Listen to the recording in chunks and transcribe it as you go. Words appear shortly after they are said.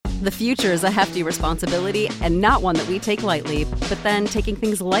The future is a hefty responsibility and not one that we take lightly. But then taking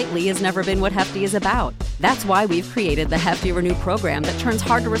things lightly has never been what Hefty is about. That's why we've created the Hefty Renew program that turns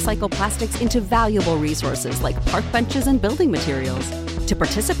hard-to-recycle plastics into valuable resources like park benches and building materials. To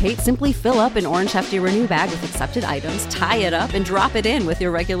participate, simply fill up an orange Hefty Renew bag with accepted items, tie it up, and drop it in with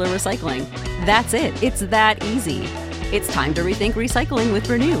your regular recycling. That's it. It's that easy. It's time to rethink recycling with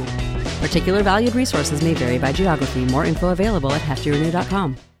Renew. Particular valued resources may vary by geography. More info available at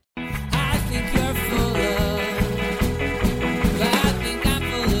heftyrenew.com.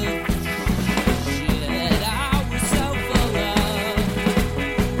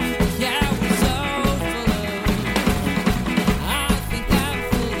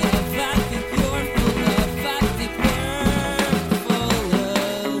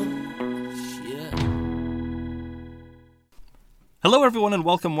 Hello everyone and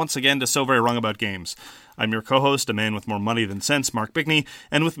welcome once again to So Very Wrong About Games. I'm your co-host, a man with more money than sense, Mark Bickney,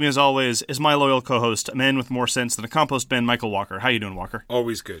 and with me as always is my loyal co-host, a man with more sense than a compost bin, Michael Walker. How you doing, Walker?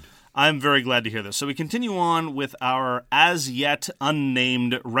 Always good. I'm very glad to hear this. So we continue on with our as-yet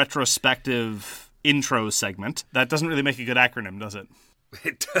unnamed retrospective intro segment. That doesn't really make a good acronym, does it?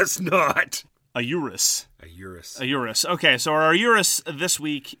 It does not. A EURIS. A EURIS. A EURIS. Okay, so our EURIS this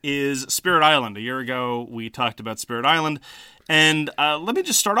week is Spirit Island. A year ago, we talked about Spirit Island. And let me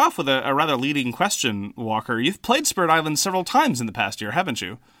just start off with a rather leading question, Walker. You've played Spirit Island several times in the past year, haven't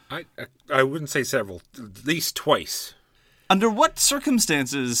you? I wouldn't say several. At least twice. Under what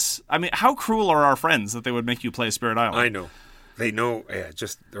circumstances? I mean, how cruel are our friends that they would make you play Spirit Island? I know. They know. Yeah,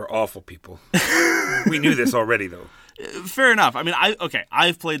 they're awful people. We knew this already, though. Fair enough. I mean,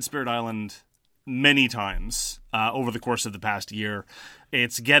 I've played Spirit Island many times over the course of the past year.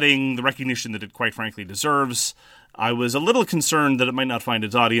 It's getting the recognition that it quite frankly deserves. I was a little concerned that it might not find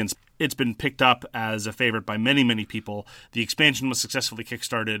its audience. It's been picked up as a favorite by many, many people. The expansion was successfully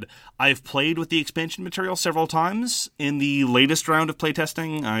kickstarted. I've played with the expansion material several times. In the latest round of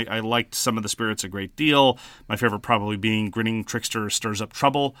playtesting, I liked some of the spirits a great deal. My favorite probably being Grinning Trickster Stirs Up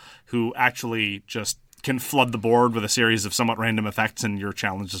Trouble, who actually just can flood the board with a series of somewhat random effects, and your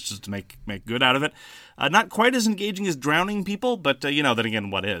challenge is just to make good out of it. Not quite as engaging as Drowning People, but then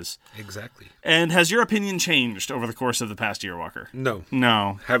again, what is? Exactly. And has your opinion changed over the course of the past year, Walker?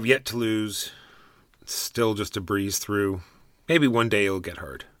 No. Have yet to lose. Still just a breeze through. Maybe one day it'll get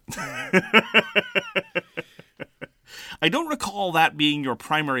hard. I don't recall that being your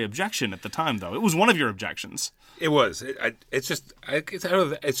primary objection at the time, though. It was one of your objections. It was. It's just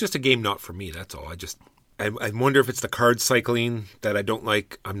a game not for me, that's all. I wonder if it's the card cycling that I don't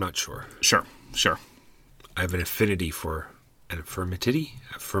like. I'm not sure. Sure. I have an affinity for an infirmity.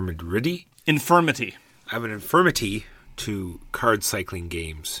 I have an infirmity to card cycling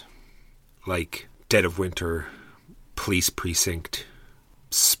games like Dead of Winter, Police Precinct,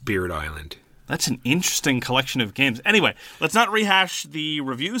 Spirit Island. That's an interesting collection of games. Anyway, let's not rehash the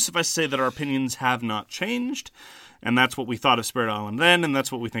review. Suffice to say that our opinions have not changed. And that's what we thought of Spirit Island then, and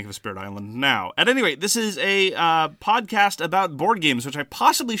that's what we think of Spirit Island now. At any rate, this is a podcast about board games, which I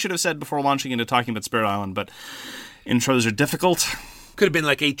possibly should have said before launching into talking about Spirit Island, but intros are difficult. Could have been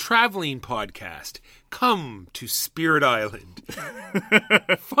like a traveling podcast. Come to Spirit Island.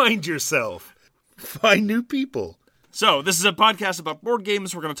 Find yourself. Find new people. So, this is a podcast about board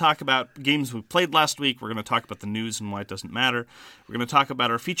games. We're going to talk about games we played last week. We're going to talk about the news and why it doesn't matter. We're going to talk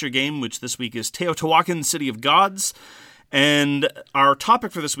about our feature game, which this week is Teotihuacan City of Gods. And our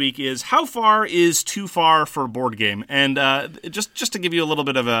topic for this week is, how far is too far for a board game? And just to give you a little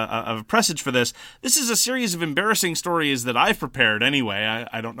bit of a presage for this is a series of embarrassing stories that I've prepared anyway.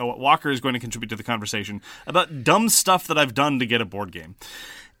 I don't know what Walker is going to contribute to the conversation, about dumb stuff that I've done to get a board game.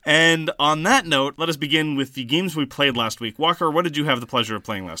 And on that note, let us begin with the games we played last week. Walker, what did you have the pleasure of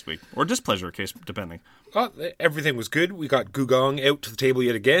playing last week? Or displeasure, case depending. Well, everything was good. We got Gugong out to the table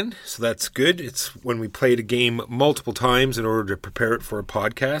yet again, so that's good. It's when we played a game multiple times in order to prepare it for a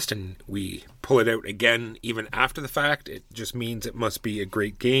podcast, and we pull it out again even after the fact. It just means it must be a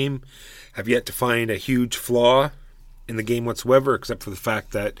great game. Have yet to find a huge flaw in the game whatsoever, except for the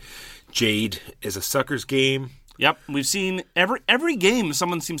fact that Jade is a sucker's game. Yep, we've seen every game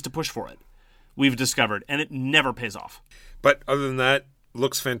someone seems to push for it, we've discovered, and it never pays off. But other than that,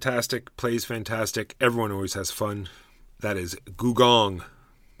 looks fantastic, plays fantastic, everyone always has fun. That is Gugong.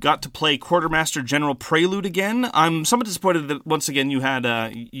 Got to play Quartermaster General Prelude again. I'm somewhat disappointed that once again you had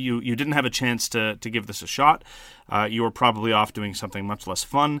you didn't have a chance to give this a shot. You were probably off doing something much less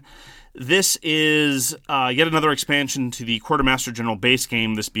fun. This is yet another expansion to the Quartermaster General base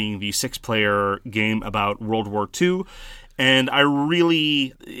game, this being the 6-player game about World War II. And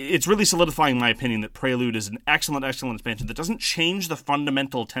it's really solidifying my opinion that Prelude is an excellent, excellent expansion that doesn't change the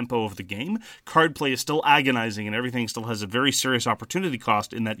fundamental tempo of the game. Card play is still agonizing and everything still has a very serious opportunity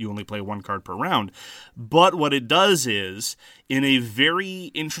cost in that you only play one card per round. But what it does is, in a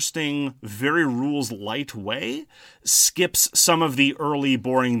very interesting, very rules-light way, skips some of the early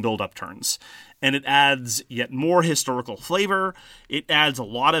boring build-up turns. And it adds yet more historical flavor. It adds a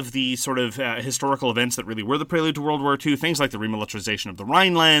lot of the sort of historical events that really were the prelude to World War II, things like the remilitarization of the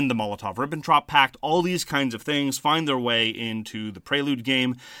Rhineland, the Molotov-Ribbentrop Pact, all these kinds of things find their way into the Prelude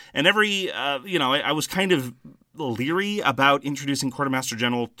game. And I was kind of leery about introducing Quartermaster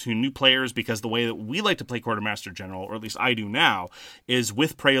General to new players because the way that we like to play Quartermaster General, or at least I do now, is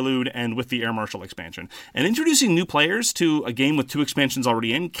with Prelude and with the Air Marshal expansion. And introducing new players to a game with 2 expansions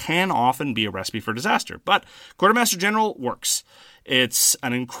already in can often be a recipe for disaster. But Quartermaster General works. It's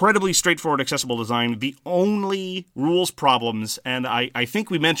an incredibly straightforward, accessible design. The only rules problems, and I think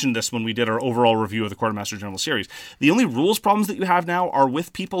we mentioned this when we did our overall review of the Quartermaster General series, the only rules problems that you have now are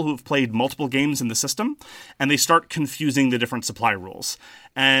with people who have played multiple games in the system, and they start confusing the different supply rules.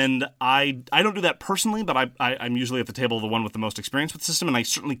 And I don't do that personally, but I'm usually at the table the one with the most experience with the system, and I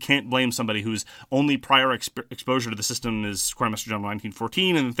certainly can't blame somebody whose only prior exposure to the system is Quartermaster General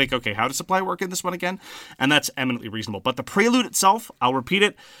 1914 and think, okay, how does supply work in this one again? And that's eminently reasonable. But the Prelude itself, I'll repeat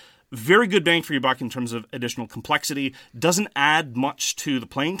it, very good bang for your buck in terms of additional complexity. Doesn't add much to the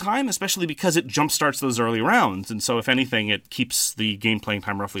playing time, especially because it jumpstarts those early rounds. And so, if anything, it keeps the game playing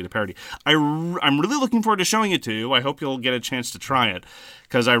time roughly to parity. I'm really looking forward to showing it to you. I hope you'll get a chance to try it,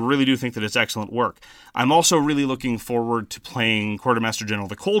 because I really do think that it's excellent work. I'm also really looking forward to playing Quartermaster General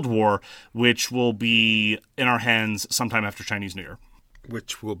the Cold War, which will be in our hands sometime after Chinese New Year.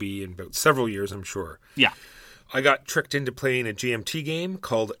 Which will be in about several years, I'm sure. Yeah. I got tricked into playing a GMT game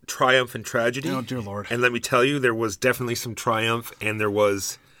called Triumph and Tragedy. Oh, dear Lord. And let me tell you, there was definitely some triumph, and there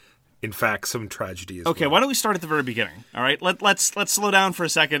was, in fact, some tragedy as well. Okay, why don't we start at the very beginning, all right? Let's slow down for a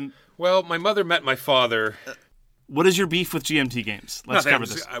second. Well, my mother met my father. What is your beef with GMT games? Let's cover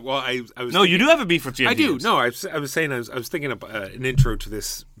this. I was. No, you do have a beef with GMT I do. games. No, I was saying I was thinking of an intro to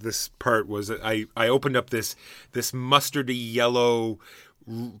this part was that I opened up this mustardy yellow,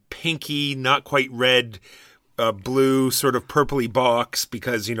 pinky, not quite red, blue sort of purpley box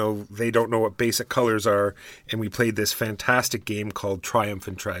because, they don't know what basic colors are. And we played this fantastic game called Triumph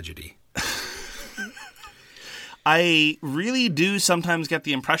and Tragedy. I really do sometimes get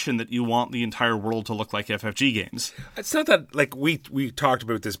the impression that you want the entire world to look like FFG games. It's not that, like, we talked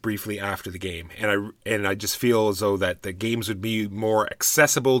about this briefly after the game, and I just feel as though that the games would be more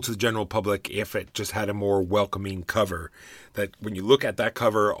accessible to the general public if it just had a more welcoming cover. That when you look at that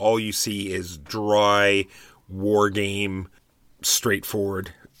cover, all you see is dry war game,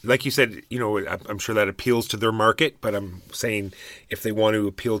 straightforward. Like you said, I'm sure that appeals to their market, but I'm saying if they want to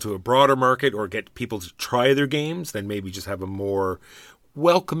appeal to a broader market or get people to try their games, then maybe just have a more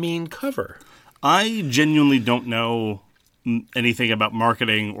welcoming cover. I genuinely don't know anything about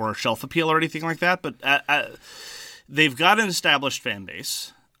marketing or shelf appeal or anything like that, but they've got an established fan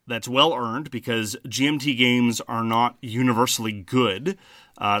base that's well earned because GMT games are not universally good.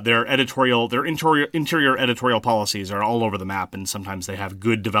 Their interior editorial policies are all over the map, and sometimes they have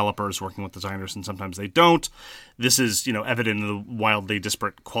good developers working with designers, and sometimes they don't. This is, evident in the wildly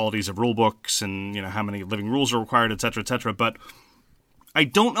disparate qualities of rule books and, how many living rules are required, et cetera, et cetera. But I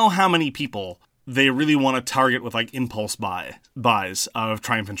don't know how many people they really want to target with, like, impulse buys of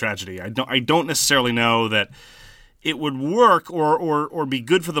Triumph and Tragedy. I don't necessarily know that it would work or be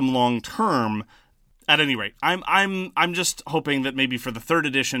good for them long term. At any rate, I'm just hoping that maybe for the 3rd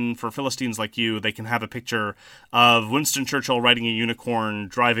edition, for Philistines like you, they can have a picture of Winston Churchill riding a unicorn,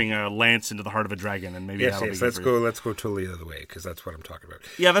 driving a lance into the heart of a dragon, and maybe that'll be good. Let's go totally the other way because that's what I'm talking about.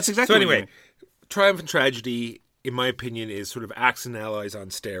 Yeah, that's exactly. So anyway, Triumph and Tragedy, in my opinion, is sort of Axon Allies on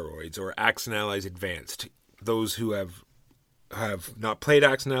steroids or Axon Allies Advanced. Those who have not played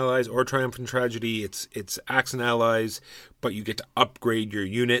Axon Allies or Triumph and Tragedy, it's Axon Allies, but you get to upgrade your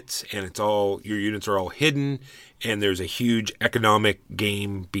units, and your units are all hidden, and there's a huge economic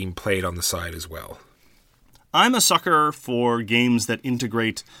game being played on the side as well. I'm a sucker for games that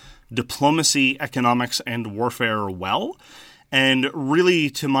integrate diplomacy, economics, and warfare well. And really,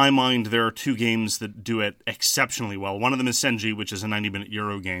 to my mind, there are 2 games that do it exceptionally well. One of them is Senji, which is a 90-minute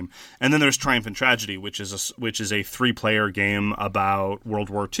Euro game. And then there's Triumph and Tragedy, which is a 3-player game about World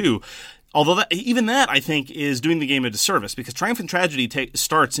War II. Although even that, I think, is doing the game a disservice, because Triumph and Tragedy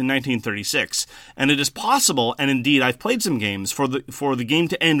starts in 1936. And it is possible, and indeed I've played some games, for the game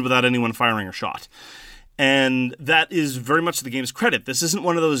to end without anyone firing a shot. And that is very much the game's credit. This isn't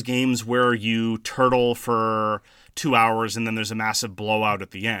one of those games where you turtle for 2 hours and then there's a massive blowout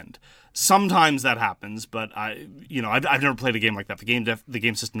at the end. Sometimes that happens, but I've never played a game like that. The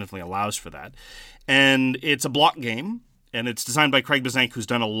game system definitely allows for that. And it's a block game. And it's designed by Craig Bazank, who's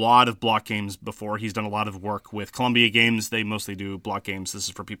done a lot of block games before. He's done a lot of work with Columbia Games. They mostly do block games. This is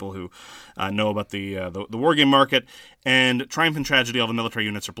for people who know about the war game market. And Triumph and Tragedy, all the military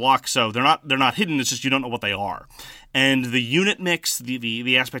units are blocked, so they're not hidden. It's just you don't know what they are. And the unit mix,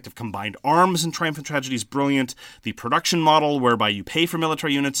 the aspect of combined arms in Triumph and Tragedy is brilliant. The production model, whereby you pay for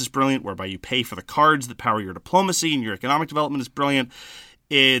military units, is brilliant. Whereby you pay for the cards that power your diplomacy and your economic development is brilliant.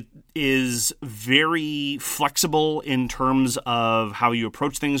 It is very flexible in terms of how you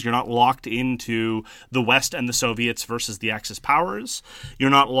approach things. You're not locked into the West and the Soviets versus the Axis powers. You're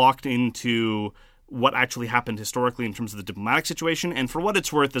not locked into what actually happened historically in terms of the diplomatic situation. And for what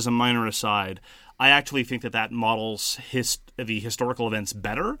it's worth, as a minor aside, I actually think that models the historical events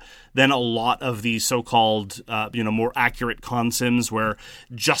better than a lot of the so-called, more accurate consims, where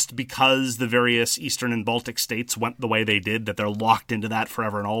just because the various Eastern and Baltic states went the way they did, that they're locked into that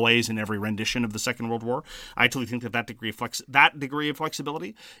forever and always in every rendition of the Second World War. I actually think that degree of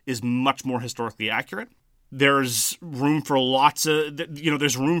flexibility is much more historically accurate. There's room for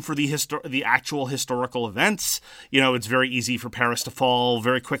there's room for the actual historical events. It's very easy for Paris to fall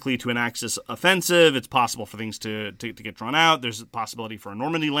very quickly to an Axis offensive. It's possible for things to get drawn out. There's a possibility for a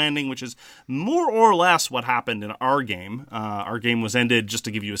Normandy landing, which is more or less what happened in our game. Our game was ended, just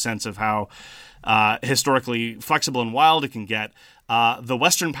to give you a sense of how historically flexible and wild it can get. The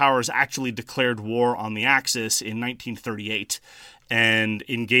Western powers actually declared war on the Axis in 1938. And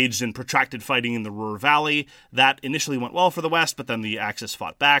engaged in protracted fighting in the Ruhr Valley. That initially went well for the West, but then the Axis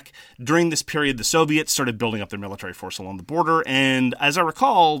fought back. During this period, the Soviets started building up their military force along the border, and as I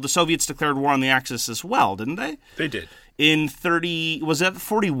recall, the Soviets declared war on the Axis as well, didn't they? They did. In was that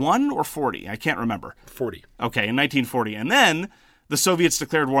 41 or 40? I can't remember. 40. Okay, in 1940. And then the Soviets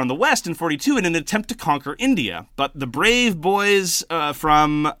declared war on the West in 42 in an attempt to conquer India. But the brave boys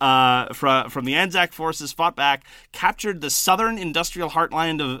from the Anzac forces fought back, captured the southern industrial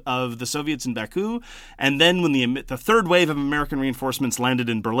heartland of the Soviets in Baku, and then when the third wave of American reinforcements landed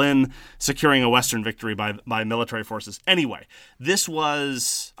in Berlin, securing a Western victory by military forces. Anyway,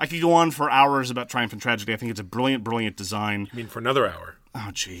 I could go on for hours about Triumph and Tragedy. I think it's a brilliant, brilliant design. You mean for another hour? Oh,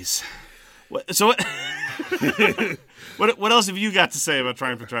 jeez. So what else have you got to say about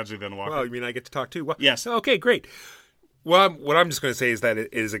Triumph and Tragedy then, Walker? Well, you mean I get to talk too? Well, yes. Okay, great. Well, what I'm just going to say is that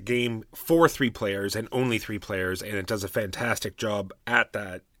it is a game for 3 players and only 3 players, and it does a fantastic job at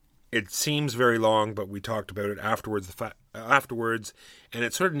that. It seems very long, but we talked about it afterwards, and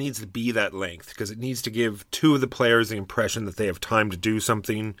it sort of needs to be that length, because it needs to give 2 of the players the impression that they have time to do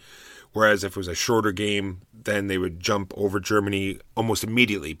something, whereas if it was a shorter game, then they would jump over Germany almost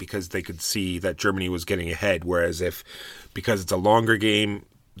immediately because they could see that Germany was getting ahead, whereas because it's a longer game,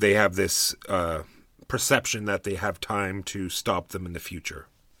 they have this perception that they have time to stop them in the future.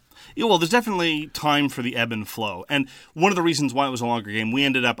 Yeah, well, there's definitely time for the ebb and flow. And one of the reasons why it was a longer game,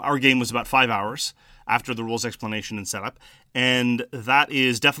 our game was about 5 hours after the rules explanation and setup. And that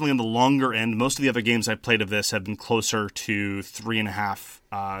is definitely on the longer end. Most of the other games I've played of this have been closer to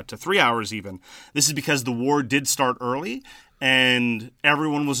 3.5 to 3 hours even. This is because the war did start early, and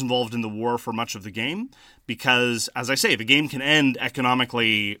everyone was involved in the war for much of the game. Because, as I say, the game can end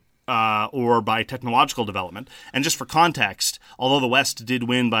economically or by technological development. And just for context, although the West did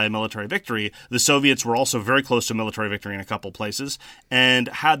win by a military victory, the Soviets were also very close to military victory in a couple places. And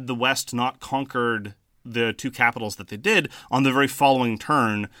had the West not conquered the 2 capitals that they did, on the very following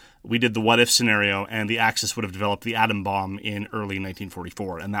turn, we did the what-if scenario, and the Axis would have developed the atom bomb in early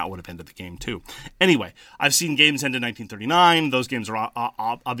 1944, and that would have ended the game too. Anyway, I've seen games end in 1939. Those games are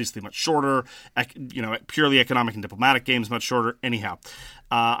obviously much shorter. Purely economic and diplomatic games, much shorter. Anyhow,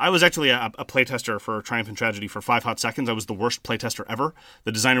 I was actually a playtester for Triumph and Tragedy for 5 hot seconds. I was the worst playtester ever.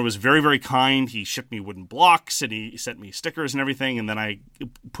 The designer was very, very kind. He shipped me wooden blocks, and he sent me stickers and everything, and then I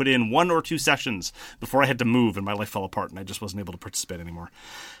put in 1 or 2 sessions before I had to move, and my life fell apart, and I just wasn't able to participate anymore.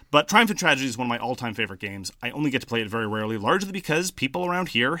 But Triumph and Tragedy is one of my all-time favorite games. I only get to play it very rarely, largely because people around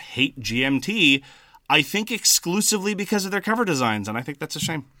here hate GMT, I think exclusively because of their cover designs, and I think that's a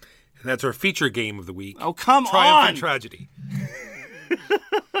shame. And that's our feature game of the week. Oh, come on! Triumph and Tragedy.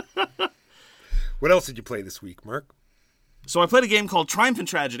 What else did you play this week, Mark? So I played a game called Triumph and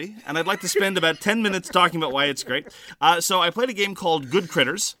Tragedy, and I'd like to spend about 10 minutes talking about why it's great. So I played a game called Good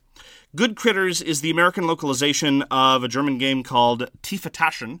Critters. Good Critters is the American localization of a German game called Tiefe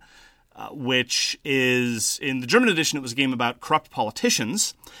Taschen, which is, in the German edition, it was a game about corrupt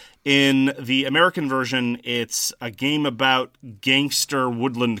politicians. In the American version, it's a game about gangster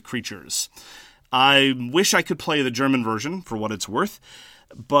woodland creatures. I wish I could play the German version for what it's worth,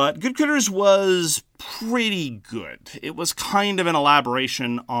 but Good Critters was pretty good. It was kind of an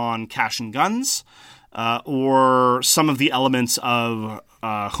elaboration on Cash and Guns, or some of the elements of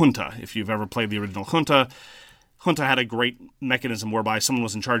Junta. If you've ever played the original Junta, Junta had a great mechanism whereby someone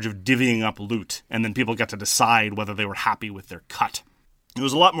was in charge of divvying up loot, and then people got to decide whether they were happy with their cut. There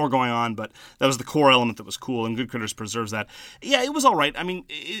was a lot more going on, but that was the core element that was cool, and Good Critters preserves that. Yeah, it was all right. I mean,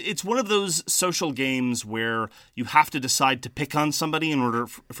 it's one of those social games where you have to decide to pick on somebody in order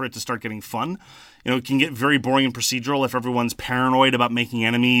for it to start getting fun. You know, it can get very boring and procedural if everyone's paranoid about making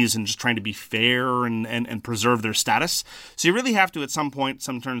enemies and just trying to be fair and preserve their status. So you really have to, at some point,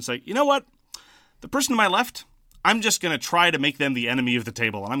 some turn, say, you know what? The person to my left, I'm just going to try to make them the enemy of the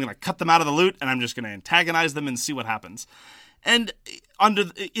table, and I'm going to cut them out of the loot, and I'm just going to antagonize them and see what happens. And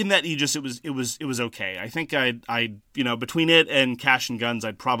in that aegis, it was okay. I think I between it and Cash and Guns,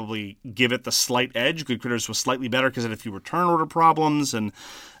 I'd probably give it the slight edge. Good Critters was slightly better because it had a few return order problems, and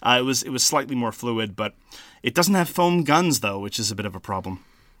it was slightly more fluid. But it doesn't have foam guns though, which is a bit of a problem.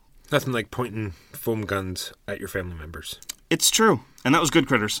 Nothing like pointing foam guns at your family members. It's true, and that was Good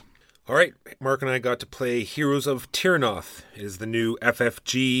Critters. All right, Mark and I got to play Heroes of Tyranoth. It is the new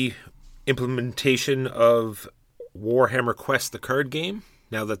FFG implementation of Warhammer Quest, the card game,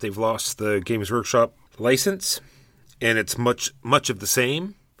 now that they've lost the Games Workshop license, and it's much of the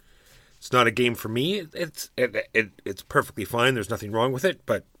same. It's not a game for me. It's perfectly fine. There's nothing wrong with it,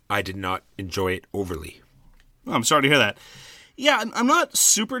 but I did not enjoy it overly. Oh, I'm sorry to hear that. Yeah, I'm not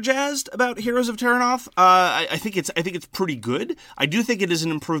super jazzed about Heroes of Tyranoth. I think it's pretty good. I do think it is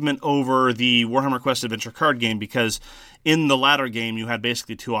an improvement over the Warhammer Quest Adventure card game, because in the latter game you had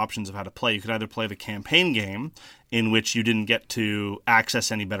basically two options of how to play. You could either play the campaign game, in which you didn't get to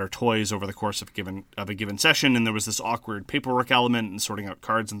access any better toys over the course of a given session, and there was this awkward paperwork element and sorting out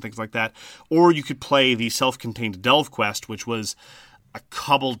cards and things like that, or you could play the self-contained Delve Quest, which was a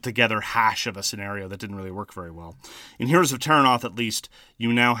cobbled together hash of a scenario that didn't really work very well. In Heroes of Tyranoth, at least,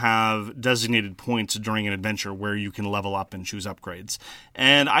 you now have designated points during an adventure where you can level up and choose upgrades.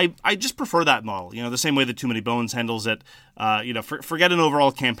 And I just prefer that model. You know, the same way that Too Many Bones handles it. Forget an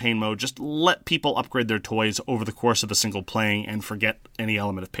overall campaign mode. Just let people upgrade their toys over the course of a single playing and forget any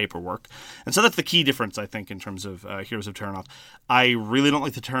element of paperwork. And so that's the key difference, I think, in terms of Heroes of Tyranoth. I really don't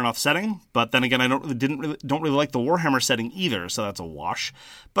like the Tyranoth setting, but then again, I don't really like the Warhammer setting either, so that's a wash.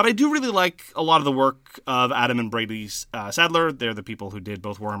 But I do really like a lot of the work of Adam and Brady Sadler. They're the people who did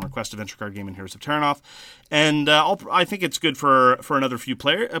both Warhammer Quest Adventure Card Game and Heroes of Tyranoth. And I think it's good for another few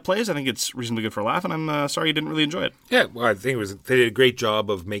plays. I think it's reasonably good for a laugh, and I'm sorry you didn't really enjoy it. Yeah, well, I think they did a great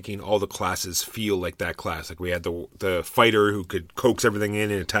job of making all the classes feel like that class. Like we had the fighter who could coax everything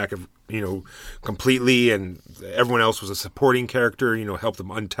in and attack, completely, and everyone else was a supporting character, helped them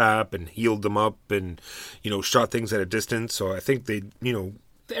untap and healed them up and, shot things at a distance. So I think they,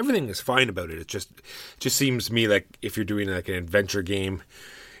 everything is fine about it. It just seems to me like if you're doing like an adventure game,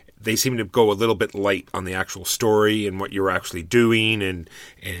 they seem to go a little bit light on the actual story and what you're actually doing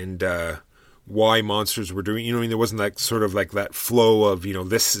and why monsters were doing. There wasn't like sort of like that flow of,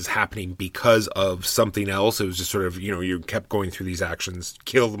 this is happening because of something else. It was just sort of, you kept going through these actions,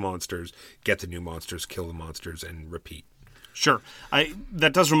 kill the monsters, get the new monsters, kill the monsters, and repeat. Sure.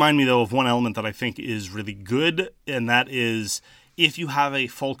 That does remind me, though, of one element that I think is really good, and that is if you have a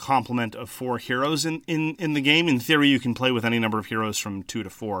full complement of 4 heroes in the game. In theory, you can play with any number of heroes from 2 to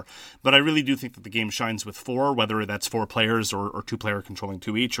 4, but I really do think that the game shines with 4, whether that's 4 players or 2 player controlling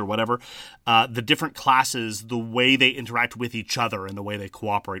 2 each or whatever. The different classes, the way they interact with each other and the way they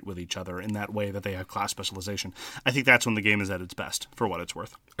cooperate with each other in that way that they have class specialization, I think that's when the game is at its best, for what it's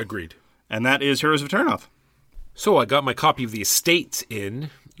worth. Agreed. And that is Heroes of Tyranoth. So I got my copy of the Estates in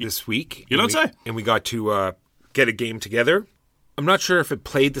this week. You don't say. And we got to get a game together. I'm not sure if it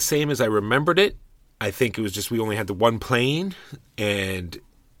played the same as I remembered it. I think it was just we only had the one plane, and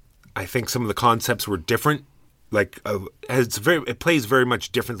I think some of the concepts were different. Like it plays very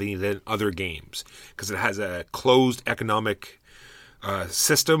much differently than other games because it has a closed economic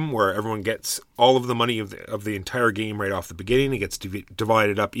system where everyone gets all of the money of the entire game right off the beginning. It gets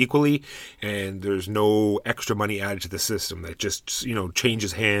divided up equally, and there's no extra money added to the system. That just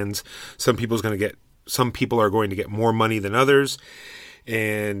changes hands. Some people are going to get more money than others,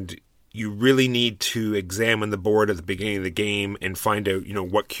 and you really need to examine the board at the beginning of the game and find out,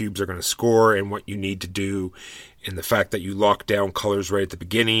 what cubes are going to score and what you need to do, and the fact that you lock down colors right at the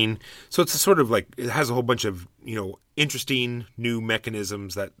beginning. So it's a sort of like, it has a whole bunch of, interesting new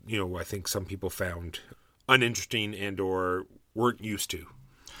mechanisms that, I think some people found uninteresting and or weren't used to.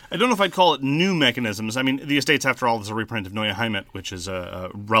 I don't know if I'd call it new mechanisms. I mean, the Estates, after all, is a reprint of Neue Heimat, which is a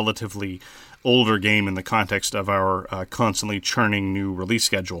relatively older game in the context of our constantly churning new release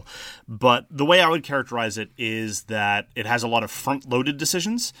schedule. But the way I would characterize it is that it has a lot of front-loaded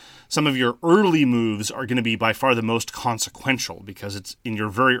decisions. Some of your early moves are going to be by far the most consequential because it's in your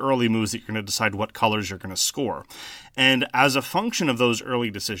very early moves that you're going to decide what colors you're going to score. And as a function of those early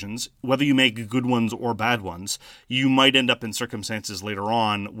decisions, whether you make good ones or bad ones, you might end up in circumstances later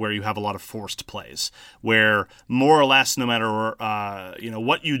on where you have a lot of forced plays, where more or less, no matter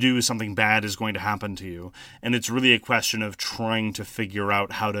what you do, something bad is going to happen to you. And it's really a question of trying to figure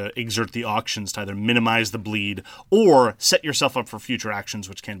out how to exert the options to either minimize the bleed or set yourself up for future actions,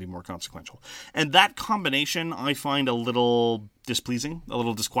 which can be more consequential. And that combination I find a little displeasing, a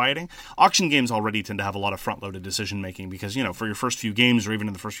little disquieting. Auction games already tend to have a lot of front-loaded decision-making because, for your first few games or even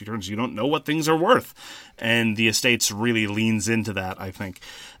in the first few turns, you don't know what things are worth. And the Estates really leans into that, I think.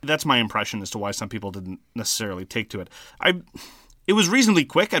 That's my impression as to why some people didn't necessarily take to it. It was reasonably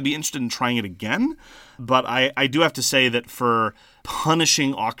quick. I'd be interested in trying it again. But I do have to say that for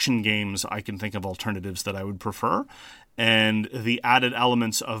punishing auction games, I can think of alternatives that I would prefer. And the added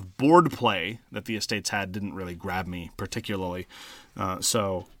elements of board play that the Estates had didn't really grab me particularly.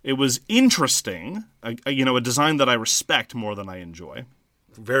 So it was interesting, a design that I respect more than I enjoy.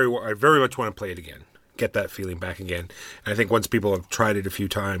 I very much want to play it again, get that feeling back again. And I think once people have tried it a few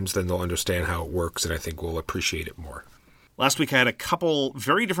times, then they'll understand how it works, and I think we'll appreciate it more. Last week I had a couple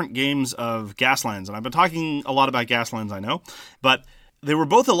very different games of Gaslands, and I've been talking a lot about Gaslands, I know, but they were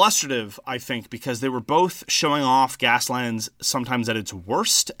both illustrative, I think, because they were both showing off Gaslands sometimes at its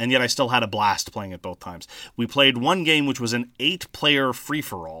worst, and yet I still had a blast playing it both times. We played one game which was an 8-player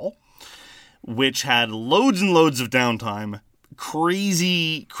free-for-all, which had loads and loads of downtime,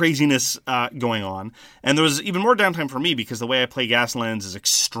 craziness going on. And there was even more downtime for me because the way I play Gaslands is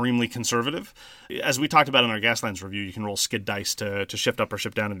extremely conservative. As we talked about in our Gaslands review, you can roll skid dice to shift up or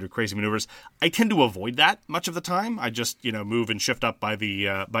shift down and do crazy maneuvers. I tend to avoid that much of the time. I just, move and shift up by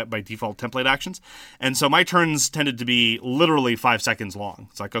the by default template actions. And so my turns tended to be literally 5 seconds long.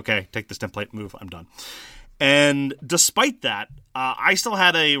 It's like, okay, take this template, move, I'm done. And despite that, I still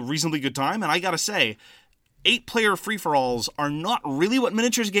had a reasonably good time. And I gotta say, 8-player free-for-alls are not really what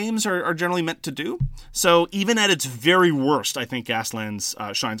miniatures games are generally meant to do. So even at its very worst, I think Gaslands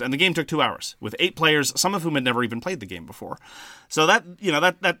shines. And the game took 2 hours with 8 players, some of whom had never even played the game before. So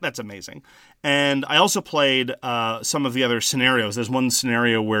that's amazing. And I also played some of the other scenarios. There's one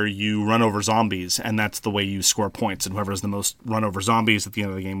scenario where you run over zombies, and that's the way you score points. And whoever has the most run over zombies at the end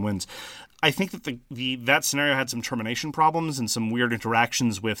of the game wins. I think that that scenario had some termination problems and some weird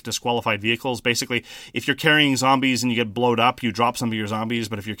interactions with disqualified vehicles. Basically, if you're carrying zombies and you get blowed up, you drop some of your zombies.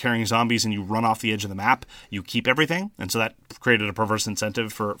 But if you're carrying zombies and you run off the edge of the map, you keep everything. And so that created a perverse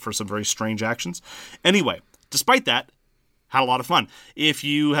incentive for some very strange actions. Anyway, despite that, had a lot of fun. If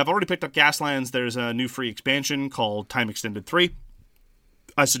you have already picked up Gaslands, there's a new free expansion called Time Extended 3.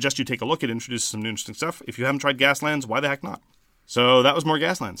 I suggest you take a look. It introduces some new interesting stuff. If you haven't tried Gaslands, why the heck not? So that was more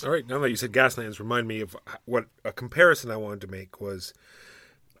Gaslands. All right, now that you said Gaslands, remind me of what a comparison I wanted to make was,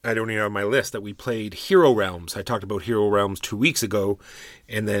 I don't even have on my list, that we played Hero Realms. I talked about Hero Realms 2 weeks ago,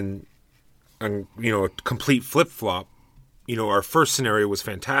 and then, a complete flip-flop. Our first scenario was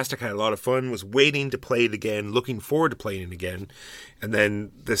fantastic, had a lot of fun, was waiting to play it again, looking forward to playing it again, and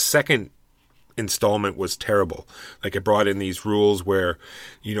then the second installment was terrible. Like, it brought in these rules where,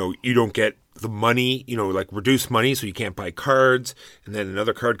 you don't get the money, like reduce money so you can't buy cards, and then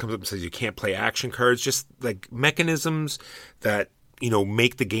another card comes up and says you can't play action cards, just like mechanisms that,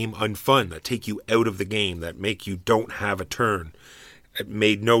 make the game unfun, that take you out of the game, that make you don't have a turn. It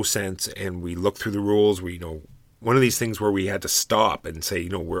made no sense, and we looked through the rules, one of these things where we had to stop and say,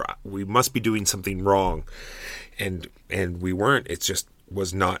 we must be doing something wrong, and we weren't. It just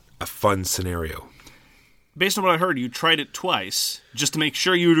was not a fun scenario. Based on what I heard, you tried it twice just to make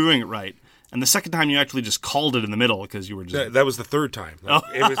sure you were doing it right. And the second time you actually just called it in the middle because you were just... That was the third time.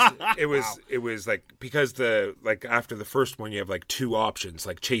 It was like, because after the first one you have like 2 options,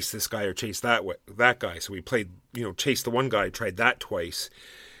 like chase this guy or chase that guy. So we played, chase the one guy, tried that twice,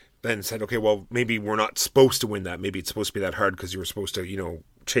 then said, okay, well, maybe we're not supposed to win that. Maybe it's supposed to be that hard because you were supposed to,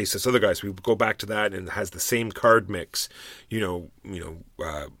 chase this other guy. So we go back to that, and it has the same card mix,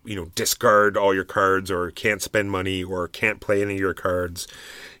 discard all your cards, or can't spend money, or can't play any of your cards.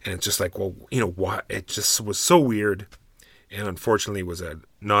 And it's just like, well, what? It just was so weird, and unfortunately was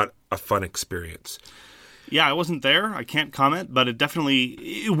not a fun experience. Yeah, I wasn't there. I can't comment, but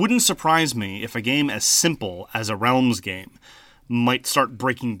it wouldn't surprise me if a game as simple as a Realms game might start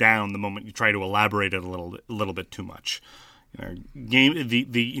breaking down the moment you try to elaborate it a little bit too much.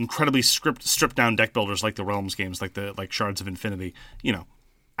 the incredibly stripped down deck builders like the Realms games, like Shards of Infinity.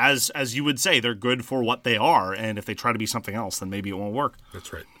 As you would say, they're good for what they are, and if they try to be something else, then maybe it won't work.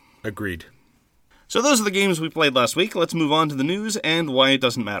 That's right. Agreed. So those are the games we played last week. Let's move on to the news and why it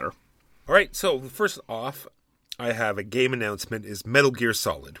doesn't matter. All right, so first off, I have a game announcement is Metal Gear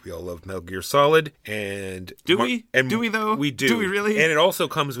Solid. We all love Metal Gear Solid. And do we? And do we, though? We do. Do we really? And it also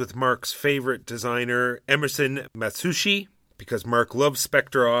comes with Mark's favorite designer, Emerson Matsushi, because Mark loves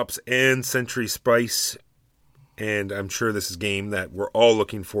Spectre Ops and Century Spice. And I'm sure this is a game that we're all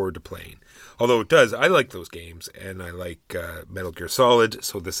looking forward to playing. Although I like those games, and I like Metal Gear Solid,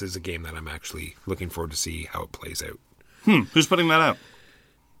 so this is a game that I'm actually looking forward to see how it plays out. Who's putting that out?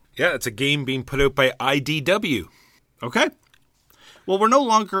 Yeah, it's a game being put out by IDW. Okay. Well, we're no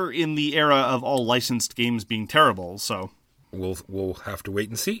longer in the era of all licensed games being terrible, so... We'll have to wait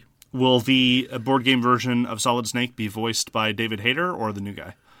and see. Will the board game version of Solid Snake be voiced by David Hayter or the new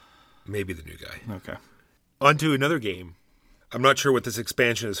guy? Maybe the new guy. Okay. On to another game. I'm not sure what this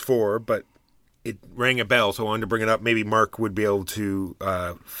expansion is for, but it rang a bell, so I wanted to bring it up. Maybe Mark would be able to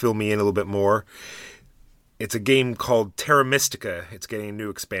fill me in a little bit more. It's a game called Terra Mystica. It's getting a new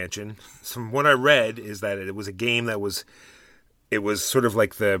expansion. From what I read is that it was a game that was sort of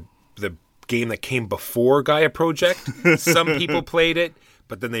like the game that came before Gaia Project. Some people played it,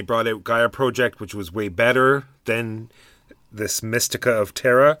 but then they brought out Gaia Project, which was way better than this Mystica of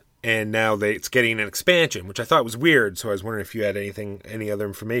Terra. And now it's getting an expansion, which I thought was weird. So I was wondering if you had any other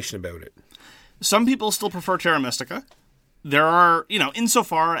information about it. Some people still prefer Terra Mystica. There are,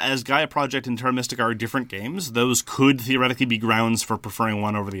 insofar as Gaia Project and Terra Mystica are different games, those could theoretically be grounds for preferring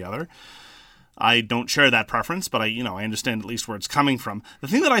one over the other. I don't share that preference, but I understand at least where it's coming from. The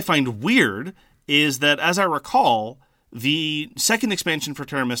thing that I find weird is that, as I recall, the second expansion for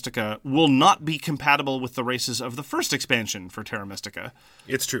Terra Mystica will not be compatible with the races of the first expansion for Terra Mystica.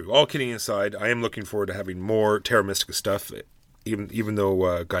 It's true. All kidding aside, I am looking forward to having more Terra Mystica stuff. Even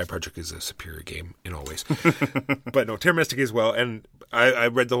though Gaia Project is a superior game in all ways. But no, Terra Mystica as well. And I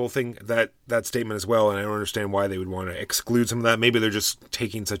read the whole thing, that statement as well, and I don't understand why they would want to exclude some of that. Maybe they're just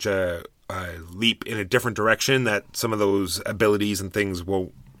taking such a leap in a different direction that some of those abilities and things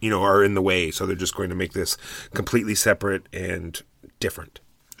will, are in the way. So they're just going to make this completely separate and different.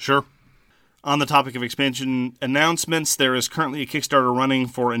 Sure. On the topic of expansion announcements, there is currently a Kickstarter running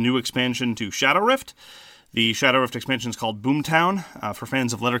for a new expansion to Shadow Rift. The Shadow Rift expansion is called Boomtown. For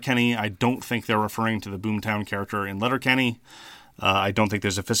fans of Letterkenny, I don't think they're referring to the Boomtown character in Letterkenny. I don't think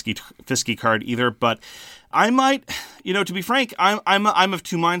there's a Fisky card either. But I might, to be frank, I'm of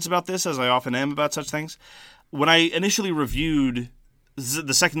two minds about this, as I often am about such things. When I initially reviewed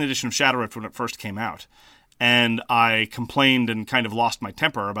the second edition of Shadow Rift when it first came out, and I complained and kind of lost my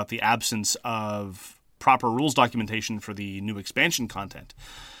temper about the absence of proper rules documentation for the new expansion content,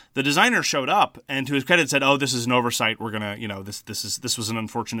 the designer showed up and, to his credit, said, "Oh, this is an oversight. We're gonna, this was an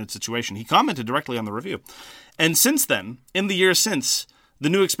unfortunate situation." He commented directly on the review, and since then, in the years since, the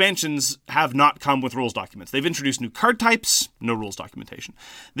new expansions have not come with rules documents. They've introduced new card types, no rules documentation.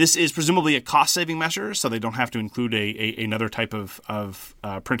 This is presumably a cost-saving measure, so they don't have to include another type of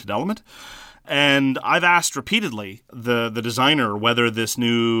printed element. And I've asked repeatedly the designer whether this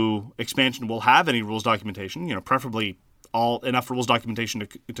new expansion will have any rules documentation, preferably enough rules documentation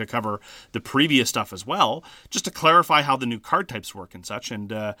to cover the previous stuff as well, just to clarify how the new card types work and such.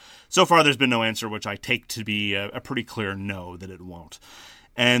 And so far there's been no answer, which I take to be a pretty clear no, that it won't.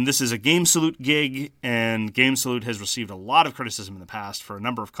 And this is a Game Salute gig, and Game Salute has received a lot of criticism in the past for a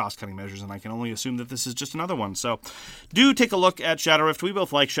number of cost-cutting measures, and I can only assume that this is just another one. So do take a look at Shadow Rift. We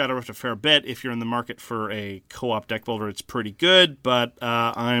both like Shadow Rift a fair bit. If you're in the market for a co-op deck builder, it's pretty good, but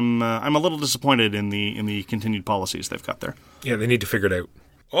I'm a little disappointed in the continued policies they've got there. Yeah, they need to figure it out.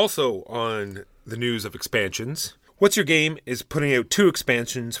 Also, on the news of expansions, What's Your Game is putting out 2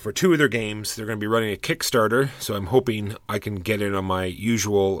 expansions for 2 of their games. They're going to be running a Kickstarter, so I'm hoping I can get in on my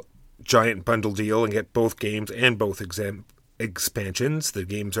usual giant bundle deal and get both games and both expansions. The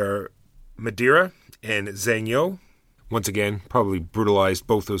games are Madeira and Zangyo. Once again, probably brutalized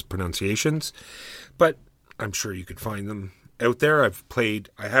both those pronunciations, but I'm sure you could find them out there. I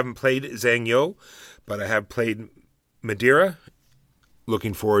haven't played Zangyo, but I have played Madeira.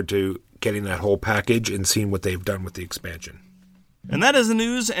 Looking forward to getting that whole package and seeing what they've done with the expansion. And that is the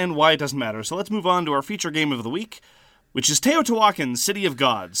news and why it doesn't matter. So let's move on to our feature game of the week, which is Teotihuacan, City of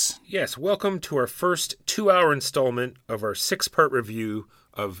Gods. Yes, welcome to our first 2-hour installment of our 6-part review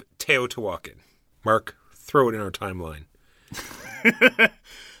of Teotihuacan. Mark, throw it in our timeline.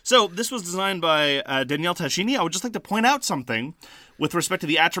 So this was designed by Danielle Tascini. I would just like to point out something, with respect to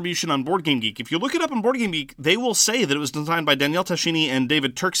the attribution on Board Game Geek. If you look it up on Board Game Geek, they will say that it was designed by Daniele Tascini and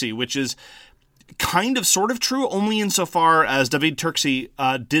David Turksey, which is kind of sort of true, only insofar as David Turksey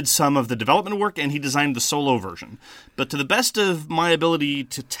did some of the development work and he designed the solo version. But to the best of my ability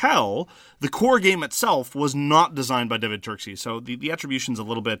to tell, the core game itself was not designed by David Turksey. So the attribution's a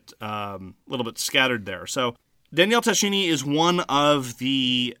little bit scattered there. So Daniele Tascini is one of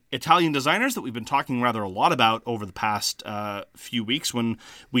the Italian designers that we've been talking rather a lot about over the past few weeks. When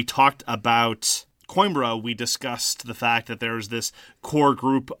we talked about Coimbra, we discussed the fact that there's this core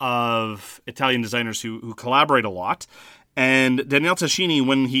group of Italian designers who collaborate a lot. And Daniele Tascini,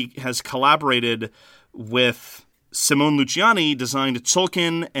 when he has collaborated with Simone Luciani, designed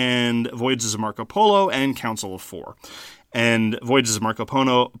Tzolk'in and Voyages of Marco Polo and Council of Four. And Voyages of Marco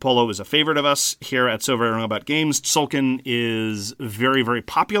Polo is a favorite of us here at So Very Wrong About Games. Tzolk'in is very, very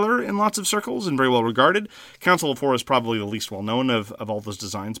popular in lots of circles and very well regarded. Council of Four is probably the least well known of all those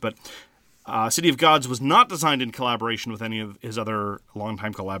designs, but City of Gods was not designed in collaboration with any of his other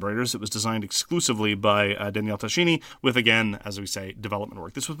longtime collaborators. It was designed exclusively by Daniele Tascini with, again, as we say, development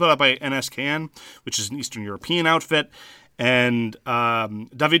work. This was put out by NSKN, which is an Eastern European outfit. And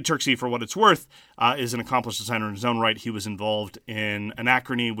David Turksey, for what it's worth, is an accomplished designer in his own right. He was involved in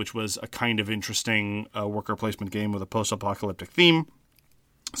Anachrony, which was a kind of interesting worker placement game with a post-apocalyptic theme.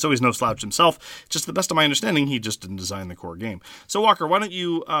 So he's no slouch himself. Just to the best of my understanding, he just didn't design the core game. So Walker, why don't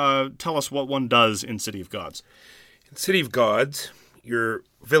you tell us what one does in City of Gods? In City of Gods, your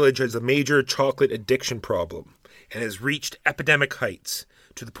village has a major chocolate addiction problem and has reached epidemic heights,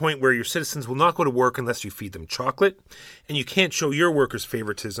 to the point where your citizens will not go to work unless you feed them chocolate, and you can't show your workers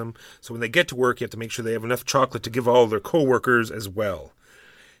favoritism, so when they get to work, you have to make sure they have enough chocolate to give all their co-workers as well.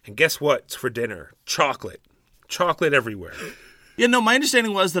 And guess what's for dinner? Chocolate. Chocolate everywhere. Yeah, no, my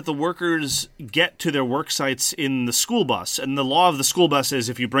understanding was that the workers get to their work sites in the school bus, and the law of the school bus is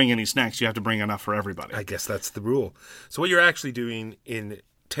if you bring any snacks, you have to bring enough for everybody. I guess that's the rule. So what you're actually doing in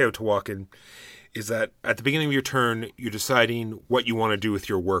Teotihuacan is that at the beginning of your turn, you're deciding what you want to do with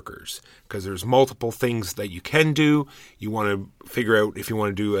your workers, because there's multiple things that you can do. You want to figure out if you want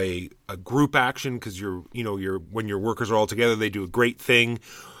to do a group action, because when your workers are all together, they do a great thing.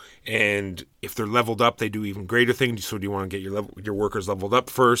 And if they're leveled up, they do even greater things. So do you want to get your workers leveled up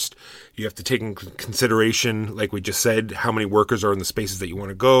first? You have to take in consideration, like we just said, how many workers are in the spaces that you want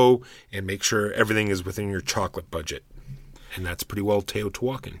to go, and make sure everything is within your chocolate budget. And that's pretty well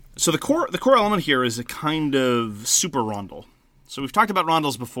Teotihuacan. So the core element here is a kind of super rondel. So we've talked about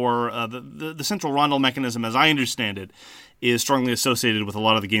rondels before. The central rondel mechanism, as I understand it, is strongly associated with a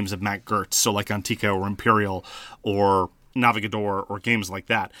lot of the games of Matt Gertz, so like Antica or Imperial or Navigador or games like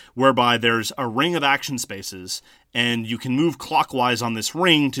that, whereby there's a ring of action spaces and you can move clockwise on this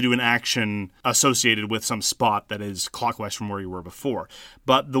ring to do an action associated with some spot that is clockwise from where you were before.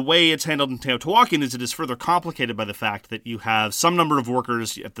 But the way it's handled in Teotihuacan is it is further complicated by the fact that you have some number of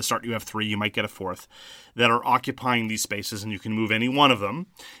workers. At the start you have 3, you might get a 4th, that are occupying these spaces, and you can move any one of them.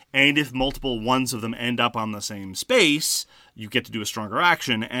 And if multiple ones of them end up on the same space, you get to do a stronger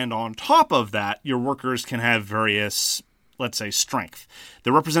action. And on top of that, your workers can have various, let's say, strength.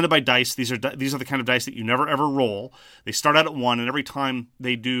 They're represented by dice. These are the kind of dice that you never ever roll. They start out at 1, and every time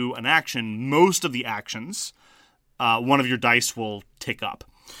they do an action, most of the actions, one of your dice will tick up.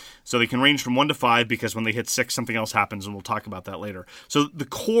 So they can range from 1 to 5, because when they hit 6, something else happens, and we'll talk about that later. So the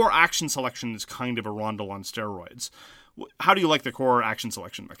core action selection is kind of a rondel on steroids. How do you like the core action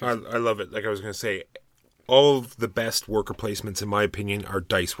selection mechanism? I love it. Like I was going to say, all of the best worker placements, in my opinion, are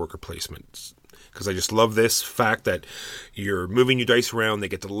dice worker placements. Because I just love this fact that you're moving your dice around, they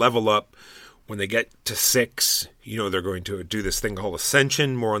get to level up. When they get to 6, they're going to do this thing called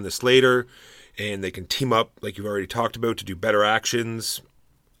Ascension, more on this later, and they can team up, like you've already talked about, to do better actions.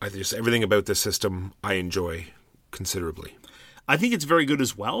 Everything about this system I enjoy considerably. I think it's very good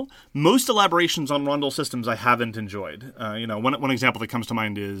as well. Most elaborations on rondel systems I haven't enjoyed. One example that comes to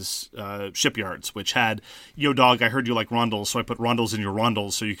mind is Shipyards, which had, yo dog, I heard you like rondels, so I put rondels in your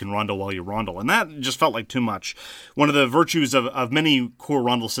rondels so you can rondel while you rondel. And that just felt like too much. One of the virtues of many core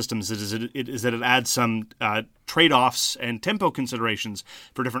rondel systems is that it adds some trade-offs and tempo considerations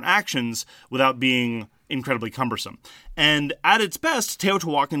for different actions without being incredibly cumbersome. And at its best,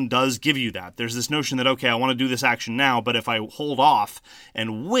 Teotihuacan does give you that. There's this notion that, okay, I want to do this action now, but if I hold off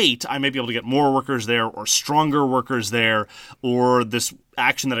and wait, I may be able to get more workers there or stronger workers there, or this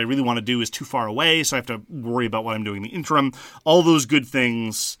action that I really want to do is too far away, so I have to worry about what I'm doing in the interim. All those good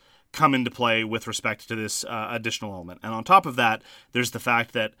things come into play with respect to this additional element. And on top of that, there's the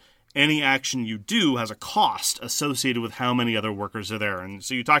fact that any action you do has a cost associated with how many other workers are there. And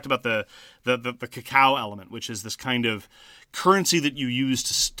so you talked about the cacao element, which is this kind of currency that you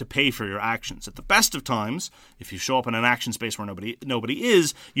use to pay for your actions. At the best of times, if you show up in an action space where nobody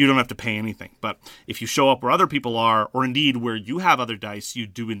is, you don't have to pay anything. But if you show up where other people are, or indeed where you have other dice, you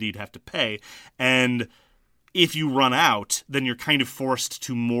do indeed have to pay. And if you run out, then you're kind of forced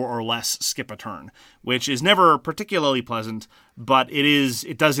to more or less skip a turn, which is never particularly pleasant, but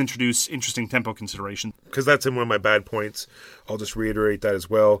it does introduce interesting tempo consideration. Because that's in one of my bad points. I'll just reiterate that as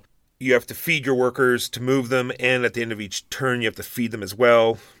well. You have to feed your workers to move them, and at the end of each turn, you have to feed them as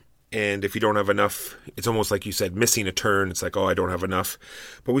well. And if you don't have enough, it's almost like you said, missing a turn. It's like, oh, I don't have enough.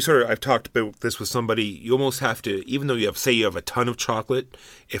 But I've talked about this with somebody. You almost have to, even though you have a ton of chocolate,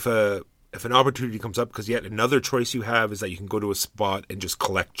 if an opportunity comes up, because yet another choice you have is that you can go to a spot and just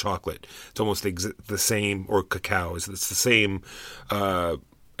collect chocolate. It's almost the same, or cacao. It's the same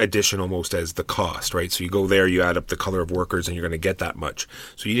addition almost as the cost, right? So you go there, you add up the color of workers, and you're going to get that much.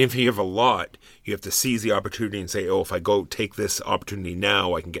 So even if you have a lot, you have to seize the opportunity and say, oh, if I go take this opportunity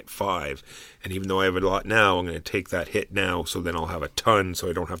now, I can get 5. And even though I have a lot now, I'm going to take that hit now, so then I'll have a ton, so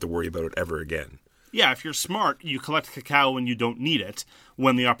I don't have to worry about it ever again. Yeah, if you're smart, you collect cacao when you don't need it,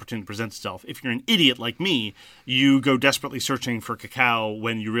 when the opportunity presents itself. If you're an idiot like me, you go desperately searching for cacao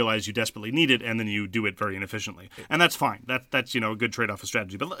when you realize you desperately need it, and then you do it very inefficiently. And that's fine. That's a good trade-off of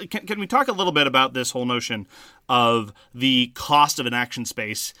strategy. But can we talk a little bit about this whole notion of the cost of an action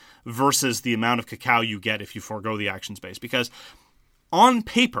space versus the amount of cacao you get if you forego the action space? Because on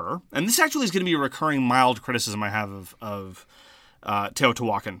paper, and this actually is going to be a recurring mild criticism I have of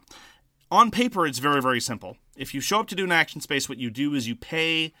Teotihuacan, on paper, it's very, very simple. If you show up to do an action space, what you do is you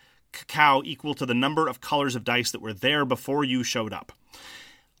pay cacao equal to the number of colors of dice that were there before you showed up.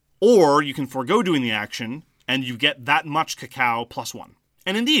 Or you can forego doing the action, and you get that much cacao plus 1.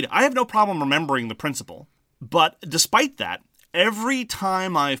 And indeed, I have no problem remembering the principle. But despite that, every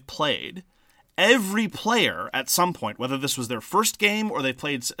time I've played, every player at some point, whether this was their first game or they've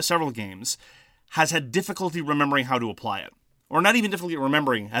played several games, has had difficulty remembering how to apply it. Or not even difficulty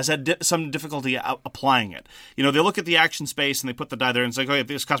remembering, has had some difficulty applying it. They look at the action space and they put the die there and it's like, okay,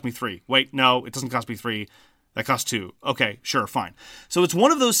 this cost me 3. Wait, no, it doesn't cost me 3. That costs 2. Okay, sure, fine. So it's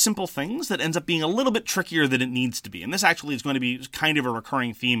one of those simple things that ends up being a little bit trickier than it needs to be. And this actually is going to be kind of a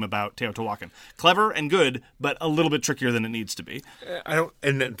recurring theme about Teotihuacan. Clever and good, but a little bit trickier than it needs to be.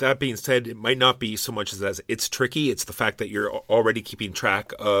 And that being said, it might not be so much as it's tricky. It's the fact that you're already keeping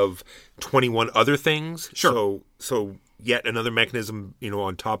track of 21 other things. Sure. So yet another mechanism,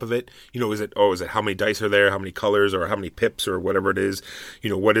 on top of it. Is it how many dice are there, how many colors, or how many pips, or whatever it is?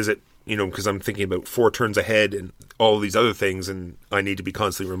 What is it? Because I'm thinking about 4 turns ahead and all of these other things, and I need to be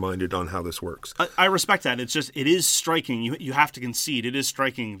constantly reminded on how this works. I respect that. It's just, it is striking. You have to concede. It is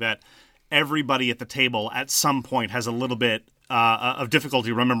striking that everybody at the table at some point has a little bit of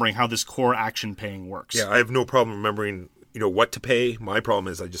difficulty remembering how this core action paying works. Yeah, I have no problem remembering what to pay. My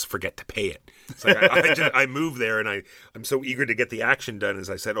problem is I just forget to pay it. It's like I move there and I'm so eager to get the action done as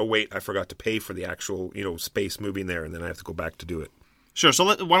I said, oh wait, I forgot to pay for the actual, space moving there, and then I have to go back to do it. Sure, so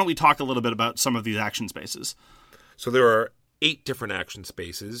why don't we talk a little bit about some of these action spaces? So there are 8 different action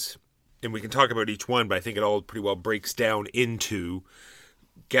spaces, and we can talk about each one, but I think it all pretty well breaks down into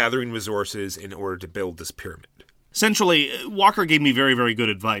gathering resources in order to build this pyramid. Essentially, Walker gave me very, very good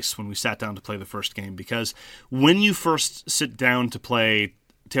advice when we sat down to play the first game, because when you first sit down to play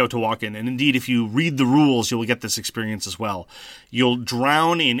Teotihuacan, and indeed if you read the rules, you'll get this experience as well. You'll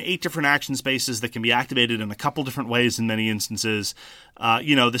drown in 8 different action spaces that can be activated in a couple different ways in many instances.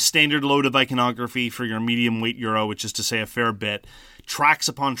 The standard load of iconography for your medium weight euro, which is to say a fair bit. Tracks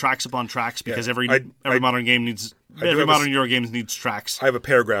upon tracks upon tracks, because every modern game needs... Every modern Euro game needs tracks. I have a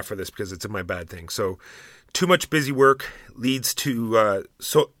paragraph for this because it's in my bad thing. So, too much busy work leads to...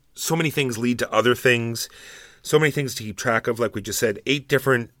 So many things lead to other things. So many things to keep track of, like we just said, 8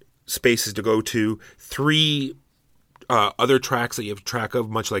 different spaces to go to, 3 other tracks that you have to track of,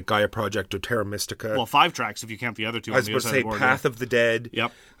 much like Gaia Project or Terra Mystica. Well, 5 tracks if you count the other 2 I was on the supposed other to side of say the board. Path of the Dead.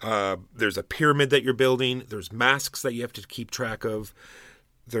 Yep. There's a pyramid that you're building. There's masks that you have to keep track of.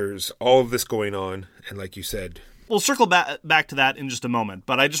 There's all of this going on, and like you said... We'll circle back to that in just a moment,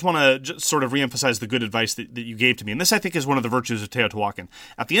 but I just want to just sort of reemphasize the good advice that you gave to me. And this, I think, is one of the virtues of Teotihuacan.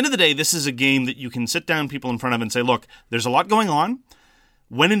 At the end of the day, this is a game that you can sit down people in front of and say, look, there's a lot going on.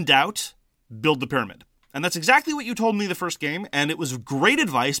 When in doubt, build the pyramid. And that's exactly what you told me the first game, and it was great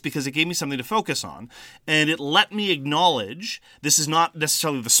advice because it gave me something to focus on. And it let me acknowledge this is not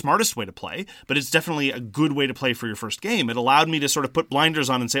necessarily the smartest way to play, but it's definitely a good way to play for your first game. It allowed me to sort of put blinders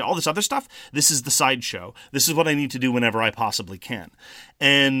on and say, all this other stuff, this is the sideshow. This is what I need to do whenever I possibly can.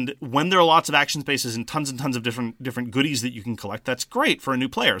 And when there are lots of action spaces and tons of different goodies that you can collect, that's great for a new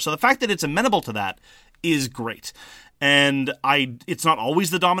player. So the fact that it's amenable to that is great. And it's not always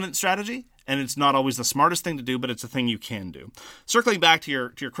the dominant strategy, and it's not always the smartest thing to do, but it's a thing you can do. Circling back to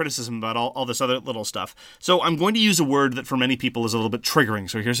your criticism about all this other little stuff. So I'm going to use a word that for many people is a little bit triggering.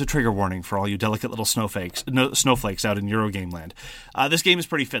 So here's a trigger warning for all you delicate little snowflakes out in Eurogame land. This game is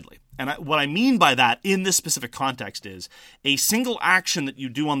pretty fiddly. And what I mean by that in this specific context is a single action that you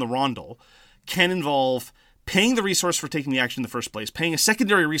do on the rondel can involve paying the resource for taking the action in the first place, paying a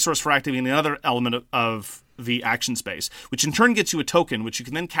secondary resource for activating another element of the action space, which in turn gets you a token, which you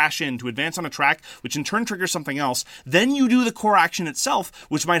can then cash in to advance on a track, which in turn triggers something else. Then you do the core action itself,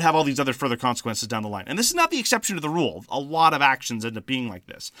 which might have all these other further consequences down the line. And this is not the exception to the rule. A lot of actions end up being like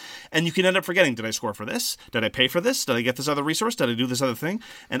this. And you can end up forgetting, did I score for this? Did I pay for this? Did I get this other resource? Did I do this other thing?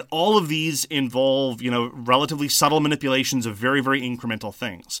 And all of these involve, relatively subtle manipulations of very, very incremental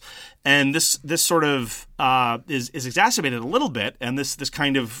things. And this sort of is exacerbated a little bit, and this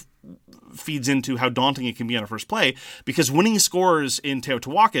kind of feeds into how daunting it can be on a first play, because winning scores in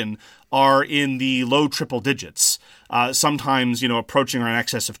Teotihuacan are in the low triple digits, sometimes, approaching or in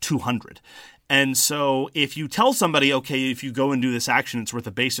excess of 200. And so if you tell somebody, okay, if you go and do this action, it's worth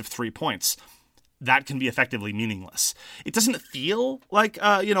a base of 3 points, that can be effectively meaningless. It doesn't feel like,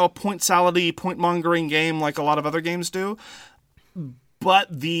 a point salady, point mongering game like a lot of other games do, but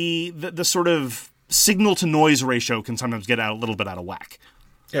the sort of signal to noise ratio can sometimes get a little bit out of whack.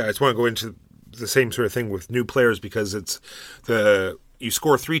 Yeah, I just want to go into the same sort of thing with new players because you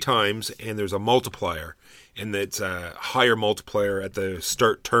score 3 times and there's a multiplier, and it's a higher multiplier at the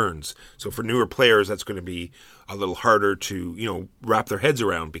start turns. So for newer players, that's going to be a little harder to, wrap their heads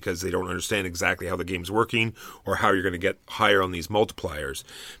around because they don't understand exactly how the game's working or how you're going to get higher on these multipliers.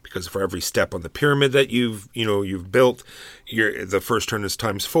 Because for every step on the pyramid that you've built, the first turn is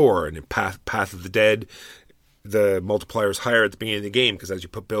times 4, and in Path of the Dead, the multiplier is higher at the beginning of the game because as you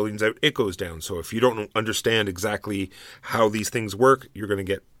put buildings out, it goes down. So if you don't understand exactly how these things work, you're going to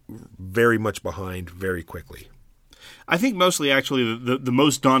get very much behind very quickly. I think mostly, actually, the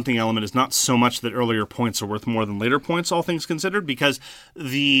most daunting element is not so much that earlier points are worth more than later points, all things considered, because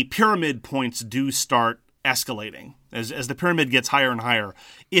the pyramid points do start escalating as the pyramid gets higher and higher.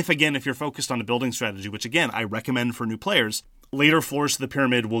 If you're focused on a building strategy, which, again, I recommend for new players, later floors of the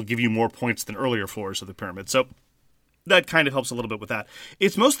pyramid will give you more points than earlier floors of the pyramid. So that kind of helps a little bit with that.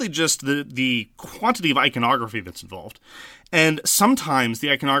 It's mostly just the quantity of iconography that's involved. And sometimes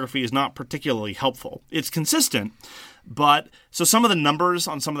the iconography is not particularly helpful. It's consistent, but so some of the numbers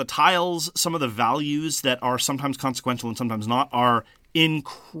on some of the tiles, some of the values that are sometimes consequential and sometimes not are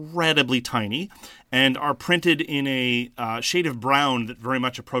incredibly tiny and are printed in a shade of brown that very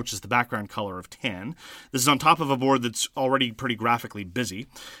much approaches the background color of tan. This is on top of a board that's already pretty graphically busy.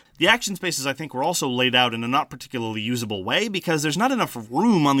 The action spaces, I think, were also laid out in a not particularly usable way because there's not enough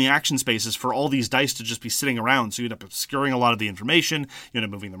room on the action spaces for all these dice to just be sitting around, so you end up obscuring a lot of the information, you end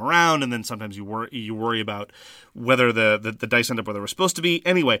up moving them around, and then sometimes you worry about whether the dice end up where they were supposed to be.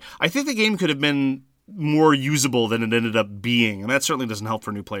 Anyway, I think the game could have been more usable than it ended up being, and that certainly doesn't help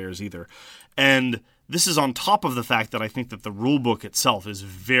for new players either. And this is on top of the fact that I think that the rulebook itself is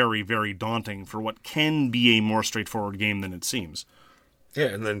very, very daunting for what can be a more straightforward game than it seems. Yeah,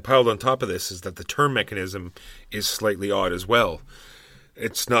 and then piled on top of this is that the turn mechanism is slightly odd as well.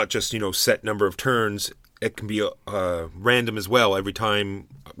 It's not just, set number of turns. It can be random as well. Every time,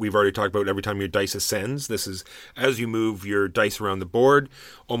 we've already talked about every time your dice ascends. This is, as you move your dice around the board,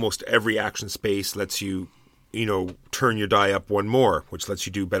 almost every action space lets you, turn your die up one more, which lets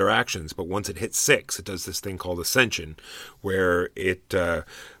you do better actions. But once it hits 6, it does this thing called Ascension, where it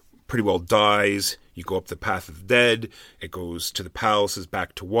pretty well dies. You go up the Path of the Dead, it goes to the palaces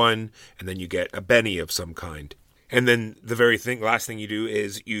back to 1, and then you get a Benny of some kind. And then the last thing you do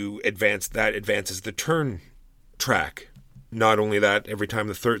is you advances the turn track. Not only that, every time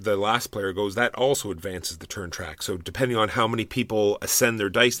the last player goes, that also advances the turn track. So depending on how many people ascend their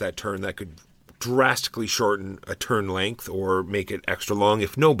dice that turn, that could drastically shorten a turn length or make it extra long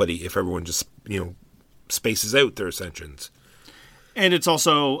if everyone just, spaces out their ascensions. And it's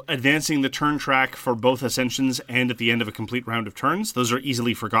also advancing the turn track for both ascensions and at the end of a complete round of turns. Those are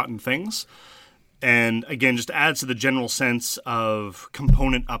easily forgotten things. And again, just adds to the general sense of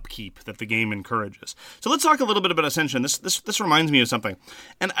component upkeep that the game encourages. So let's talk a little bit about Ascension. This reminds me of something.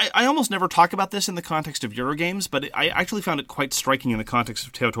 And I almost never talk about this in the context of Eurogames, but I actually found it quite striking in the context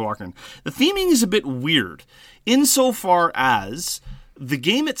of Teotihuacan. The theming is a bit weird, insofar as the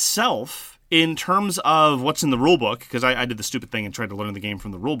game itself, in terms of what's in the rulebook, because I did the stupid thing and tried to learn the game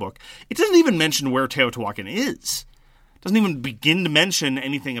from the rulebook, it doesn't even mention where Teotihuacan is. It doesn't even begin to mention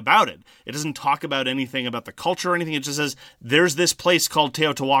anything about it. It doesn't talk about anything about the culture or anything. It just says, there's this place called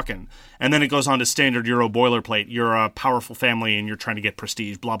Teotihuacan. And then it goes on to standard Euro boilerplate. You're a powerful family and you're trying to get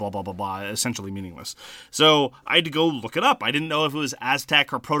prestige, blah, blah, blah, blah, blah, essentially meaningless. So I had to go look it up. I didn't know if it was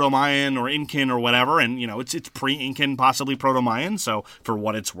Aztec or Proto-Mayan or Incan or whatever. And, it's pre-Incan, possibly Proto-Mayan, so for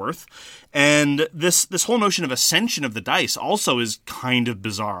what it's worth. And this whole notion of ascension of the dice also is kind of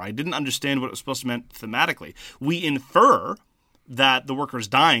bizarre. I didn't understand what it was supposed to mean thematically. We infer that the worker is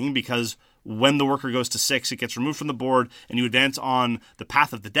dying because when the worker goes to 6, it gets removed from the board and you advance on the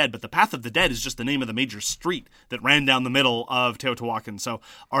Path of the Dead. But the Path of the Dead is just the name of the major street that ran down the middle of Teotihuacan. So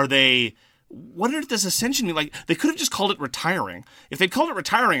what does Ascension mean? Like, they could have just called it retiring. If they'd called it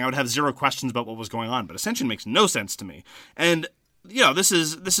retiring, I would have zero questions about what was going on. But Ascension makes no sense to me. And this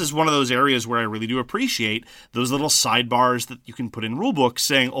is one of those areas where I really do appreciate those little sidebars that you can put in rulebooks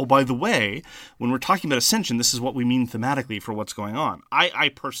saying, oh, by the way, when we're talking about Ascension, this is what we mean thematically for what's going on. I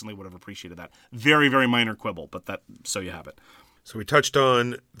personally would have appreciated that. Very, very minor quibble, but so you have it. So we touched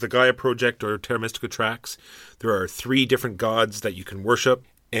on the Gaia Project or Terra Mystica tracks. There are 3 different gods that you can worship.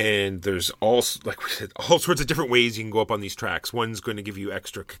 And there's all sorts of different ways you can go up on these tracks. One's going to give you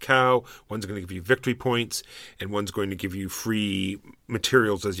extra cacao, one's going to give you victory points, and one's going to give you free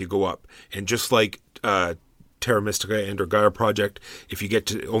materials as you go up. And just like Terra Mystica and or Gaia Project, if you get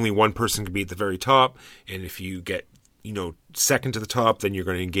to only one person can be at the very top, and if you get second to the top, then you're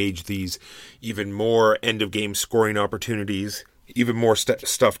going to engage these even more end of game scoring opportunities, even more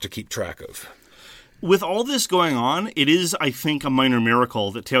stuff to keep track of. With all this going on, it is, I think, a minor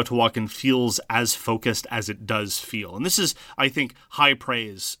miracle that Teotihuacan feels as focused as it does feel. And this is, I think, high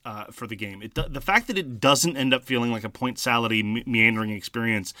praise for the game. The fact that it doesn't end up feeling like a point salad-y, meandering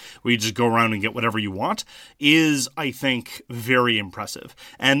experience where you just go around and get whatever you want is, I think, very impressive.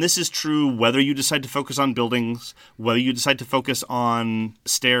 And this is true whether you decide to focus on buildings, whether you decide to focus on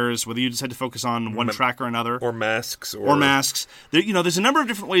stairs, whether you decide to focus on one track or another. Or masks. There's a number of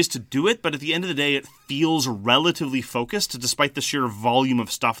different ways to do it, but at the end of the day, it feels relatively focused despite the sheer volume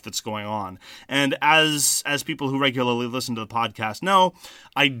of stuff that's going on. And as people who regularly listen to the podcast know,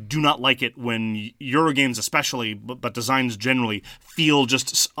 I do not like it when Eurogames especially, but designs generally, feel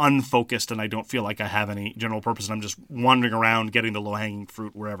just unfocused and I don't feel like I have any general purpose and I'm just wandering around getting the low-hanging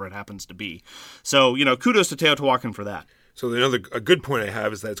fruit wherever it happens to be. So, kudos to Teotihuacan for that. So a good point I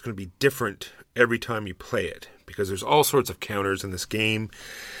have is that it's going to be different every time you play it because there's all sorts of counters in this game.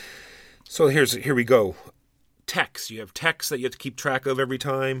 So here we go. Techs. You have techs that you have to keep track of every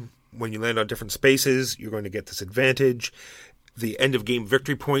time. When you land on different spaces, you're going to get this advantage. The end-of-game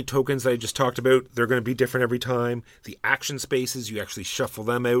victory point tokens that I just talked about, they're going to be different every time. The action spaces, you actually shuffle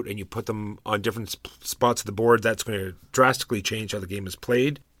them out and you put them on different spots of the board. That's going to drastically change how the game is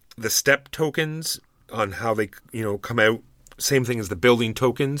played. The step tokens, on how they come out, same thing as the building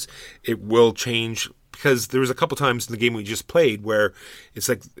tokens. It will change because there was a couple times in the game we just played where it's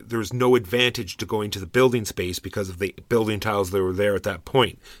like there's no advantage to going to the building space because of the building tiles that were there at that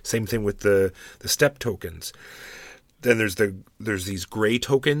point. Same thing with the step tokens. Then there's these gray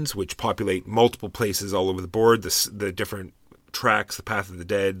tokens which populate multiple places all over the board. The different tracks, the Path of the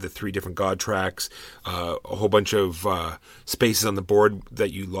Dead, the 3 different god tracks, a whole bunch of spaces on the board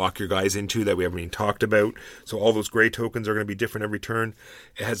that you lock your guys into that we haven't even talked about. So all those gray tokens are going to be different every turn.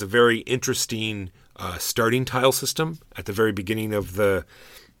 It has a very interesting starting tile system. At the very beginning of the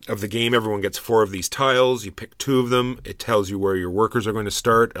game, everyone gets 4 of these tiles. You pick 2 of them. It tells you where your workers are going to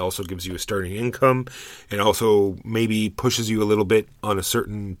start. It also gives you a starting income and also maybe pushes you a little bit on a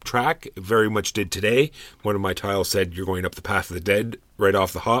certain track. It very much did today. One of my tiles said you're going up the Path of the Dead right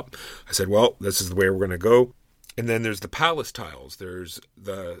off the hop. I said, well, this is the way we're going to go. And then there's the palace tiles. There's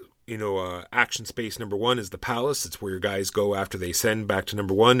the action space number 1 is the palace. It's where your guys go after they send back to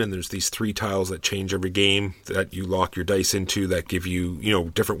number 1. And there's these 3 tiles that change every game that you lock your dice into that give you,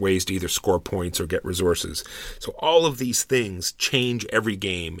 different ways to either score points or get resources. So all of these things change every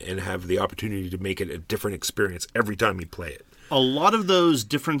game and have the opportunity to make it a different experience every time you play it. A lot of those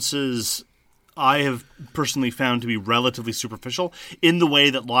differences I have personally found to be relatively superficial in the way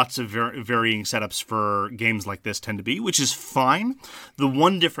that lots of varying setups for games like this tend to be, which is fine. The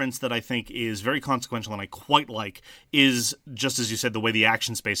one difference that I think is very consequential and I quite like is, just as you said, the way the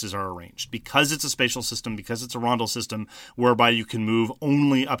action spaces are arranged. Because it's a spatial system, because it's a rondel system whereby you can move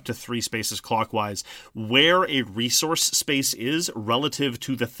only up to 3 spaces clockwise, where a resource space is relative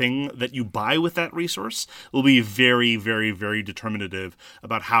to the thing that you buy with that resource will be very, very, very determinative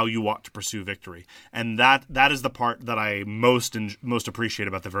about how you want to pursue victory. And that is the part that I most appreciate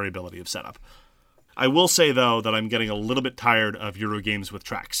about the variability of setup. I will say, though, that I'm getting a little bit tired of Euro games with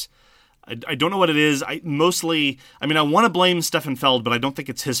tracks. I don't know what it is. I want to blame Stefan Feld, but I don't think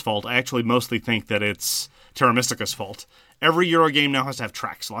it's his fault. I actually mostly think that it's Terra Mystica's fault. Every Euro game now has to have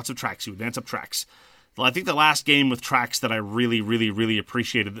tracks, lots of tracks. You advance up tracks. Well, I think the last game with tracks that I really, really, really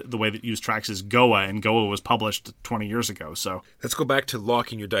appreciated the way that used tracks is Goa, and Goa was published 20 years ago. So let's go back to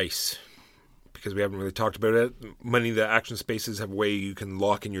locking your dice, because we haven't really talked about it. Many of the action spaces have a way you can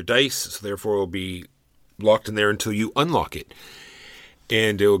lock in your dice, so therefore it will be locked in there until you unlock it.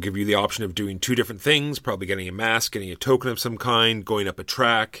 And it will give you the option of doing 2 different things, probably getting a mask, getting a token of some kind, going up a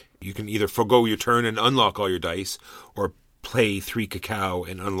track. You can either forgo your turn and unlock all your dice, or play 3 cacao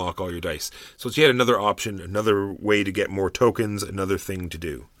and unlock all your dice. So it's yet another option, another way to get more tokens, another thing to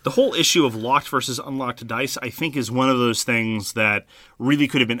do. The whole issue of locked versus unlocked dice, I think, is one of those things that really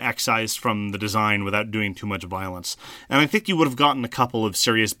could have been excised from the design without doing too much violence. And I think you would have gotten a couple of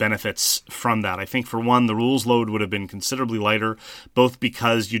serious benefits from that. I think, for one, the rules load would have been considerably lighter, both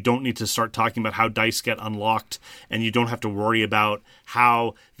because you don't need to start talking about how dice get unlocked, and you don't have to worry about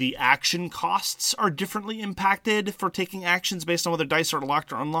how the action costs are differently impacted for taking actions based on whether dice are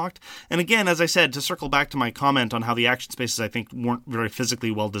locked or unlocked. And again, as I said, to circle back to my comment on how the action spaces, I think, weren't very physically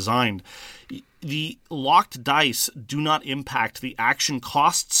well designed, the locked dice do not impact the action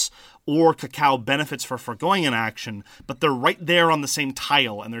costs or cacao benefits for foregoing an action, but they're right there on the same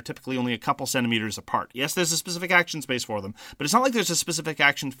tile, and they're typically only a couple centimeters apart. Yes, there's a specific action space for them, but it's not like there's a specific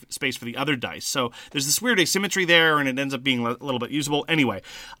action space for the other dice. So there's this weird asymmetry there, and it ends up being a little bit usable. Anyway,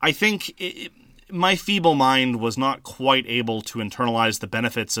 I think my feeble mind was not quite able to internalize the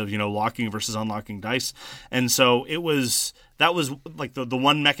benefits of, locking versus unlocking dice, and so that was like the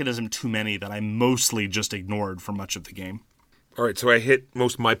one mechanism too many that I mostly just ignored for much of the game. All right, so I hit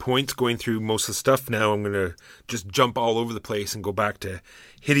most of my points going through most of the stuff. Now I'm going to just jump all over the place and go back to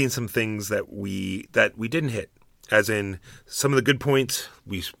hitting some things that we didn't hit. As in, some of the good points,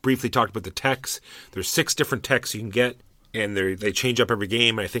 we briefly talked about the techs. There's 6 different techs you can get, and they change up every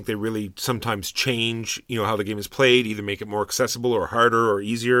game. I think they really sometimes change, how the game is played, either make it more accessible or harder or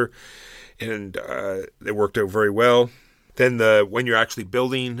easier, and they worked out very well. Then when you're actually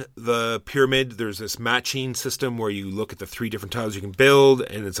building the pyramid, there's this matching system where you look at the 3 different tiles you can build,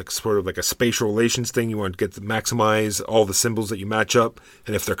 and it's sort of like a spatial relations thing. You want to maximize all the symbols that you match up,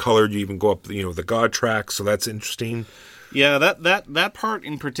 and if they're colored, you even go up the god track. So that's interesting. Yeah, that part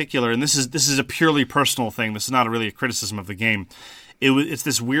in particular, and this is a purely personal thing. This is not really a criticism of the game. It's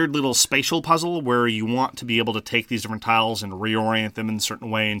this weird little spatial puzzle where you want to be able to take these different tiles and reorient them in a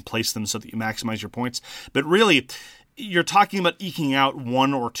certain way and place them so that you maximize your points. But really, you're talking about eking out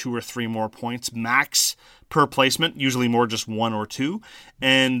 1 or 2 or 3 more points max per placement, usually more just 1 or 2.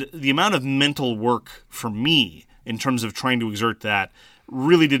 And the amount of mental work for me in terms of trying to exert that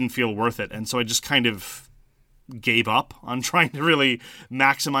really didn't feel worth it. And so I just kind of gave up on trying to really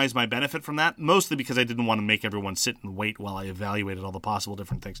maximize my benefit from that, mostly because I didn't want to make everyone sit and wait while I evaluated all the possible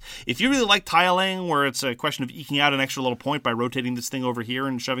different things. If you really like tiling, where it's a question of eking out an extra little point by rotating this thing over here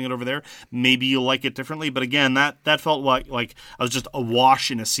and shoving it over there, maybe you'll like it differently. But again, that felt like I was just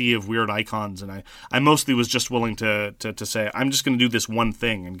awash in a sea of weird icons, and I mostly was just willing to say, I'm just going to do this one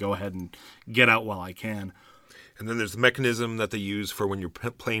thing and go ahead and get out while I can. And then there's the mechanism that they use for when you're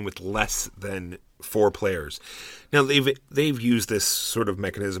playing with less than 4 players. Now, they've used this sort of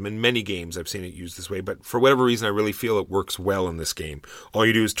mechanism in many games. I've seen it used this way, but for whatever reason, I really feel it works well in this game. All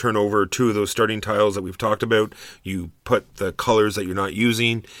you do is turn over 2 of those starting tiles that we've talked about. You put the colors that you're not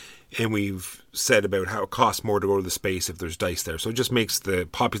using, and we've said about how it costs more to go to the space if there's dice there. So it just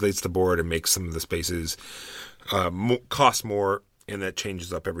populates the board and makes some of the spaces cost more, and that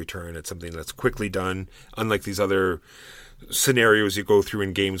changes up every turn. It's something that's quickly done. Unlike these other scenarios you go through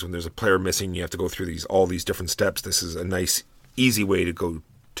in games when there's a player missing, you have to go through all these different steps. This is a nice, easy way to go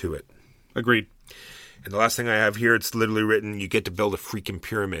to it. Agreed. And the last thing I have here, it's literally written, you get to build a freaking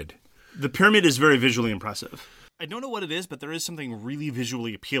pyramid. The pyramid is very visually impressive. I don't know what it is, but there is something really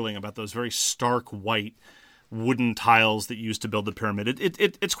visually appealing about those very stark white wooden tiles that you use to build the pyramid.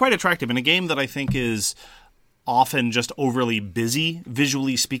 It's quite attractive in a game that I think is often just overly busy,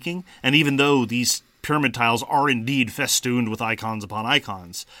 visually speaking. And even though these pyramid tiles are indeed festooned with icons upon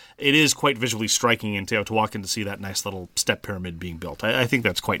icons, it is quite visually striking in Teotihuacan to see that nice little step pyramid being built. I think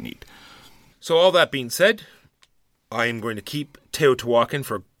that's quite neat. So all that being said, I am going to keep Teotihuacan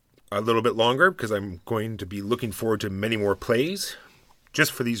for a little bit longer because I'm going to be looking forward to many more plays.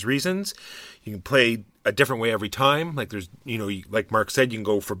 Just for these reasons, you can play a different way every time. Like there's, like Mark said, you can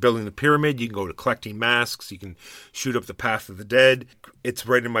go for building the pyramid, you can go to collecting masks, you can shoot up the Path of the Dead. It's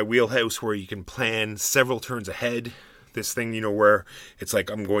right in my wheelhouse where you can plan several turns ahead. This thing, where it's like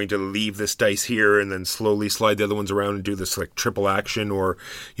I'm going to leave this dice here and then slowly slide the other ones around and do this like triple action, or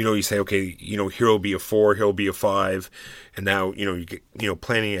you say, okay, here will be a 4, here will be a 5, and now you get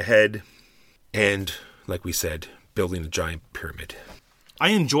planning ahead, and like we said, building a giant pyramid.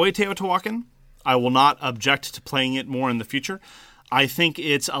 I enjoy Teotihuacan. I will not object to playing it more in the future. I think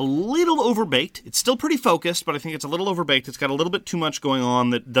it's a little overbaked. It's still pretty focused, but I think it's a little overbaked. It's got a little bit too much going on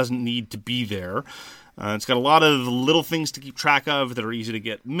that doesn't need to be there. It's got a lot of little things to keep track of that are easy to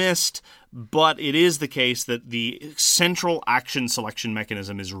get missed, but it is the case that the central action selection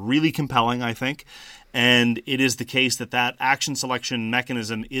mechanism is really compelling, I think, and it is the case that that action selection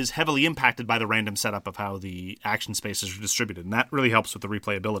mechanism is heavily impacted by the random setup of how the action spaces are distributed, and that really helps with the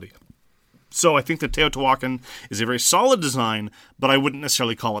replayability. So I think that Teotihuacan is a very solid design, but I wouldn't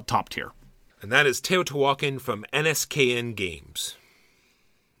necessarily call it top tier. And that is Teotihuacan from NSKN Games.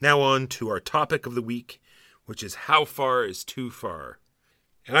 Now on to our topic of the week, which is how far is too far.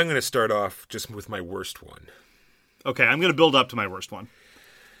 And I'm going to start off just with my worst one. Okay, I'm going to build up to my worst one.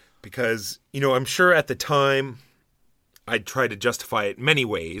 Because, I'm sure at the time I'd try to justify it many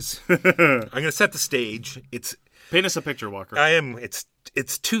ways. I'm going to set the stage. Paint us a picture, Walker. I am.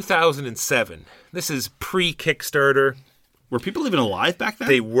 It's 2007. This is pre-Kickstarter. Were people even alive back then?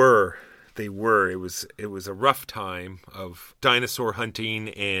 They were. It was a rough time of dinosaur hunting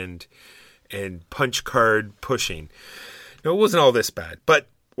and punch card pushing. No, it wasn't all this bad. But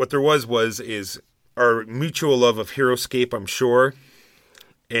what there was our mutual love of HeroScape, I'm sure.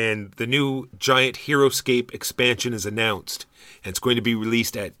 And the new giant HeroScape expansion is announced. And it's going to be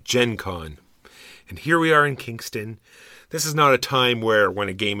released at Gen Con. And here we are in Kingston. This is not a time where when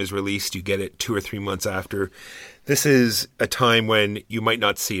a game is released, you get it 2 or 3 months after. This is a time when you might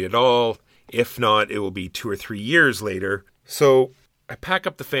not see it at all. If not, it will be 2 or 3 years later. So I pack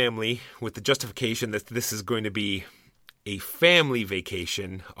up the family with the justification that this is going to be a family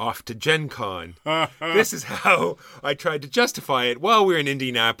vacation off to Gen Con. This is how I tried to justify it. While we're in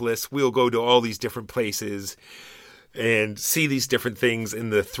Indianapolis, we'll go to all these different places and see these different things in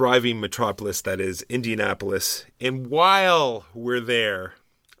the thriving metropolis that is Indianapolis. And while we're there,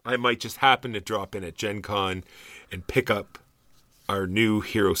 I might just happen to drop in at Gen Con and pick up our new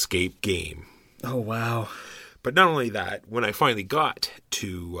HeroScape game. Oh, wow. But not only that, when I finally got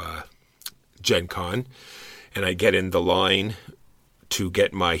to Gen Con and I get in the line to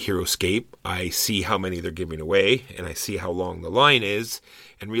get my HeroScape, I see how many they're giving away and I see how long the line is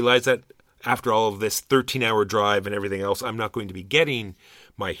and realize that after all of this 13-hour drive and everything else, I'm not going to be getting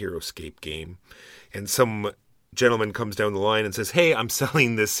my HeroScape game. And some gentleman comes down the line and says, hey, I'm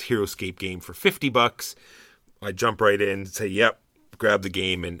selling this HeroScape game for $50. I jump right in and say, yep, grab the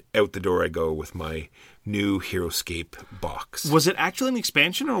game, and out the door I go with my new HeroScape box. Was it actually an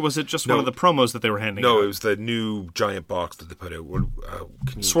expansion, or was it just one of the promos that they were handing out? No, it was the new giant box that they put out.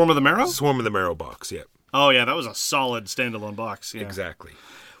 Swarm of the Marrow? Swarm of the Marrow box, yeah. Oh, yeah, that was a solid standalone box. Yeah. Exactly.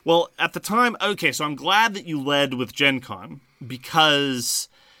 Well, at the time, okay, so I'm glad that you led with Gen Con, because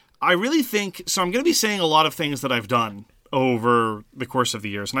I really think, so I'm going to be saying a lot of things that I've done over the course of the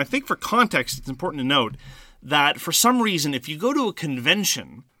years. And I think for context, it's important to note that for some reason, if you go to a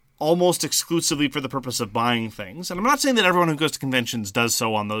convention almost exclusively for the purpose of buying things, and I'm not saying that everyone who goes to conventions does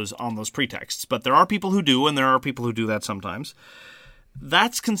so on those pretexts, but there are people who do, and there are people who do that sometimes,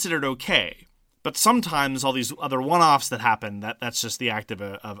 that's considered okay. But sometimes all these other one-offs that happen, that's just the act of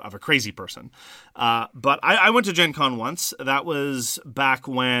a crazy person. But I went to Gen Con once. That was back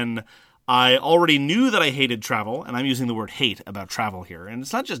when I already knew that I hated travel, and I'm using the word hate about travel here. And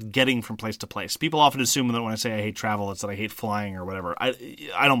it's not just getting from place to place. People often assume that when I say I hate travel, it's that I hate flying or whatever. I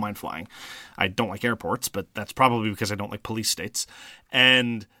don't mind flying. I don't like airports, but that's probably because I don't like police states.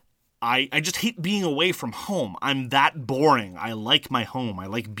 And I just hate being away from home. I'm that boring. I like my home. I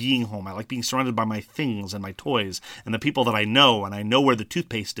like being home. I like being surrounded by my things and my toys and the people that I know, and I know where the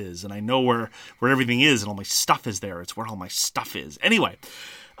toothpaste is, and I know where everything is, and all my stuff is there. It's where all my stuff is. Anyway,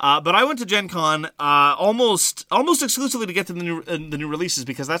 But I went to Gen Con almost exclusively to get to the new releases,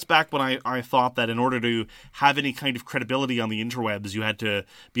 because that's back when I thought that in order to have any kind of credibility on the interwebs, you had to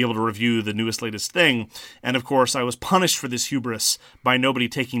be able to review the newest, latest thing. And of course, I was punished for this hubris by nobody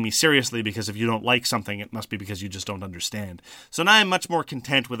taking me seriously, because if you don't like something, it must be because you just don't understand. So now I'm much more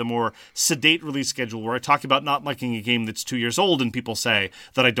content with a more sedate release schedule, where I talk about not liking a game that's 2 years old, and people say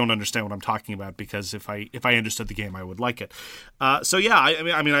that I don't understand what I'm talking about, because if I understood the game, I would like it. So yeah,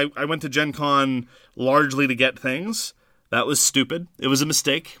 I went to Gen Con largely to get things. That was stupid. It was a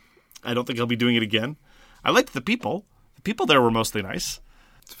mistake. I don't think I'll be doing it again. I liked the people. The people there were mostly nice.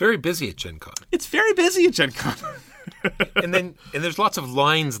 It's very busy at Gen Con. It's very busy at Gen Con. and there's lots of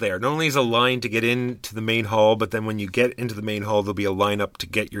lines there. Not only is a line to get into the main hall, but then when you get into the main hall, there'll be a line up to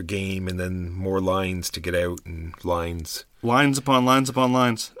get your game, and then more lines to get out, and lines. Lines upon lines upon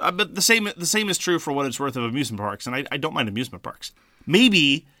lines. But the same is true for what it's worth of amusement parks, and I don't mind amusement parks.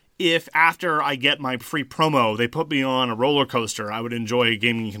 Maybe if after I get my free promo, they put me on a roller coaster, I would enjoy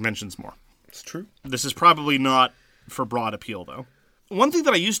gaming conventions more. It's true. This is probably not for broad appeal, though. One thing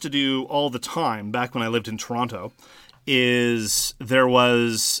that I used to do all the time back when I lived in Toronto is there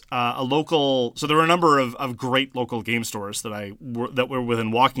was a local... So there were a number of great local game stores that were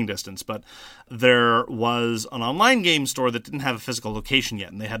within walking distance, but there was an online game store that didn't have a physical location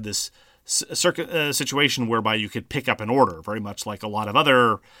yet, and they had this situation whereby you could pick up an order, very much like a lot of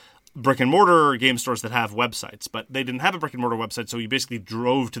other brick-and-mortar game stores that have websites, but they didn't have a brick-and-mortar website, so you basically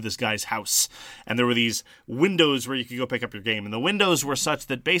drove to this guy's house, and there were these windows where you could go pick up your game, and the windows were such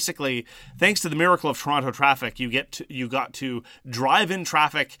that basically, thanks to the miracle of Toronto traffic, you got to drive in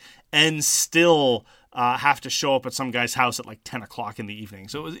traffic and still have to show up at some guy's house at like 10 o'clock in the evening.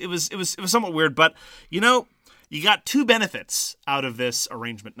 So it was somewhat weird, but you got two benefits out of this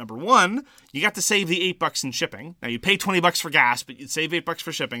arrangement. Number one, you got to save the $8 in shipping. Now, you'd pay $20 for gas, but you'd save $8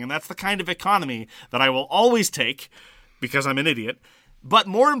 for shipping, and that's the kind of economy that I will always take because I'm an idiot. But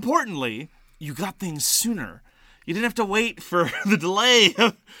more importantly, you got things sooner. You didn't have to wait for the delay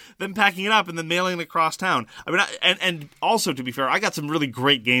of them packing it up and then mailing it across town. I mean, and also, to be fair, I got some really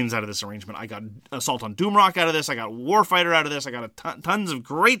great games out of this arrangement. I got Assault on Doomrock out of this. I got Warfighter out of this. I got tons of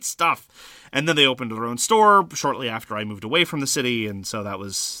great stuff. And then they opened their own store shortly after I moved away from the city, and so that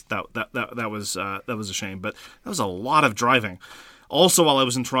was a shame. But that was a lot of driving. Also, while I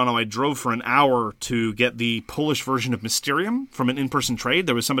was in Toronto, I drove for an hour to get the Polish version of Mysterium from an in-person trade.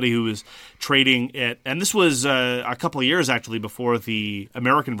 There was somebody who was trading it, and this was a couple of years actually before the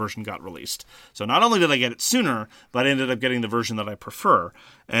American version got released. So not only did I get it sooner, but I ended up getting the version that I prefer.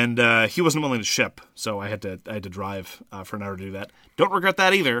 And he wasn't willing to ship, so I had to drive for an hour to do that. Don't regret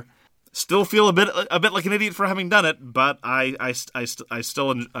that either. Still feel a bit like an idiot for having done it, but I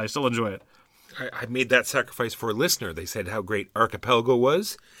still enjoy it. I made that sacrifice for a listener. They said how great Archipelago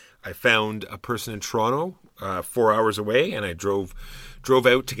was. I found a person in Toronto 4 hours away, and I drove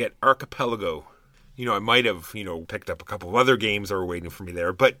out to get Archipelago. I might have, picked up a couple of other games that were waiting for me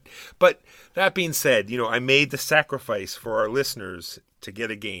there. But that being said, I made the sacrifice for our listeners to get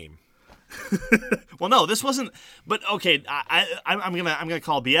a game. Well, no, this wasn't. But okay, I'm gonna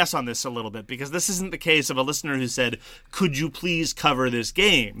call BS on this a little bit, because this isn't the case of a listener who said, "Could you please cover this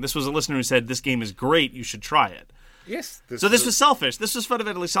game?" This was a listener who said, "This game is great. You should try it." Yes. This was selfish. This was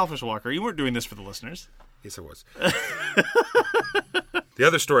fundamentally selfish, Walker. You weren't doing this for the listeners. Yes, I was. The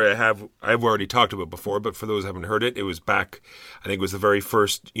other story I've already talked about before, but for those who haven't heard it, it was back. I think it was the very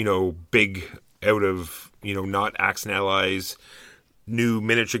first, big out of not Axe and Allies. New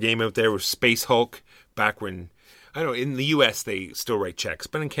miniature game out there was Space Hulk, back when, I don't know, in the US they still write checks,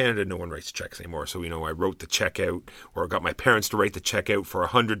 but in Canada no one writes checks anymore. So, I wrote the check out, or got my parents to write the check out for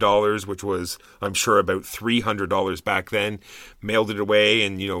 $100, which was, I'm sure, about $300 back then. Mailed it away,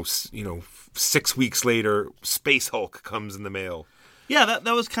 and 6 weeks later, Space Hulk comes in the mail. Yeah,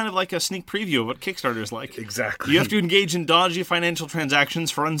 that was kind of like a sneak preview of what Kickstarter's like. Exactly. You have to engage in dodgy financial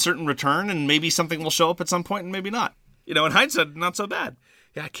transactions for uncertain return, and maybe something will show up at some point, and maybe not. In hindsight, not so bad.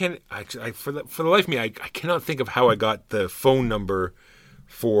 Yeah, I can't. For the life of me, I cannot think of how I got the phone number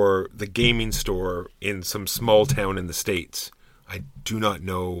for the gaming store in some small town in the States. I do not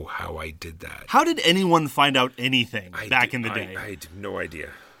know how I did that. How did anyone find out anything back in the day? I have no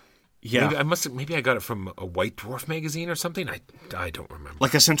idea. Yeah, maybe I got it from a White Dwarf magazine or something. I don't remember.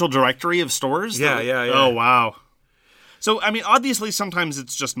 Like a central directory of stores. Yeah. Oh wow. So, I mean, obviously, sometimes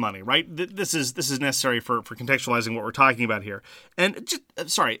it's just money, right? This is necessary for contextualizing what we're talking about here. And just,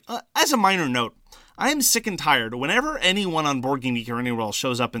 as a minor note, I am sick and tired whenever anyone on Board Game Geek or anywhere else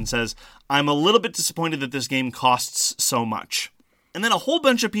shows up and says, "I'm a little bit disappointed that this game costs so much." And then a whole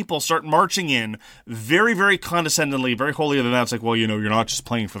bunch of people start marching in very, very condescendingly, very holier than thou. It's like, well, you're not just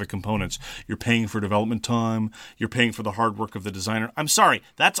playing for the components. You're paying for development time. You're paying for the hard work of the designer. I'm sorry.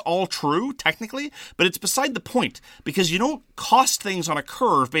 That's all true, technically, but it's beside the point because you don't cost things on a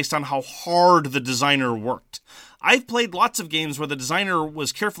curve based on how hard the designer worked. I've played lots of games where the designer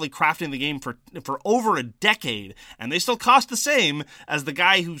was carefully crafting the game for over a decade, and they still cost the same as the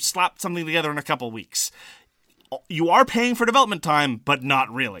guy who slapped something together in a couple weeks. You are paying for development time, but not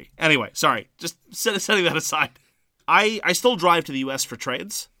really. Anyway, sorry, just setting that aside. I still drive to the U.S. for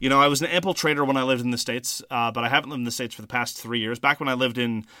trades. I was an ample trader when I lived in the States, but I haven't lived in the States for the past 3 years. Back when I lived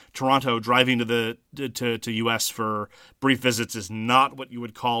in Toronto, driving to U.S. for brief visits is not what you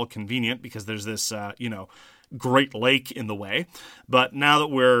would call convenient because there's this, Great Lake in the way. But now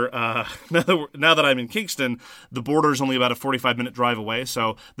that I'm in Kingston, the border is only about a 45-minute drive away.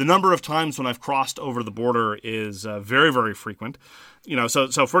 So the number of times when I've crossed over the border is very, very frequent. So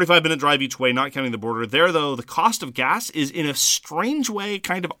 45-minute drive each way, not counting the border. There, though, the cost of gas is in a strange way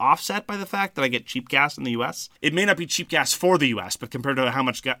kind of offset by the fact that I get cheap gas in the U.S. It may not be cheap gas for the U.S., but compared to how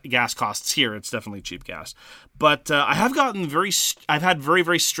much gas costs here, it's definitely cheap gas. But I've had very,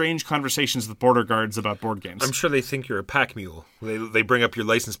 very strange conversations with border guards about board games. I'm sure they think you're a pack mule. They bring up your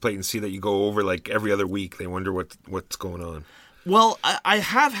license plate and see that you go over like every other week. They wonder what's going on. Well, I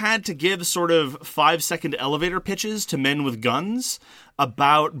have had to give sort of 5-second elevator pitches to men with guns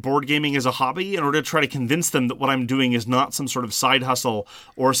about board gaming as a hobby in order to try to convince them that what I'm doing is not some sort of side hustle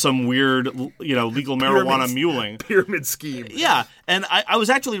or some weird, legal marijuana muling. Pyramid scheme. Yeah, and I was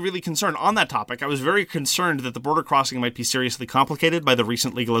actually really concerned on that topic. I was very concerned that the border crossing might be seriously complicated by the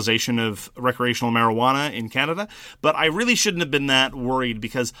recent legalization of recreational marijuana in Canada, but I really shouldn't have been that worried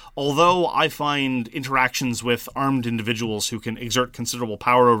because although I find interactions with armed individuals who can exert considerable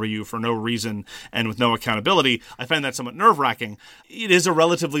power over you for no reason and with no accountability, I find that somewhat nerve-wracking. It is a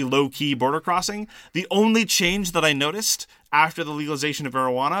relatively low-key border crossing. The only change that I noticed after the legalization of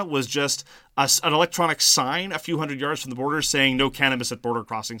marijuana was just an electronic sign a few hundred yards from the border saying no cannabis at border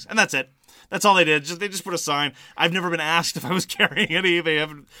crossings. And that's it. That's all they did. They just put a sign. I've never been asked if I was carrying any. They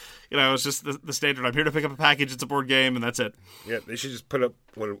haven't, it's just the standard. I'm here to pick up a package. It's a board game, and that's it. Yeah, they should just put up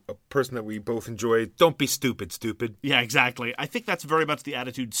a person that we both enjoy. Don't be stupid. Yeah, exactly. I think that's very much the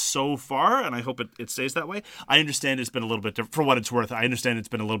attitude so far, and I hope it stays that way. I understand it's been a little bit different. For what it's worth, I understand it's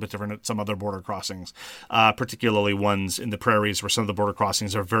been a little bit different at some other border crossings, particularly ones in the prairies where some of the border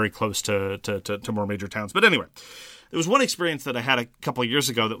crossings are very close to more major towns. But anyway, there was one experience that I had a couple of years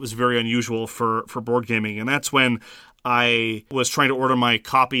ago that was very unusual for board gaming, and that's when I was trying to order my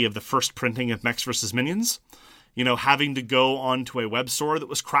copy of the first printing of Mechs vs. Minions. Having to go onto a web store that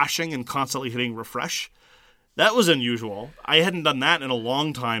was crashing and constantly hitting refresh. That was unusual. I hadn't done that in a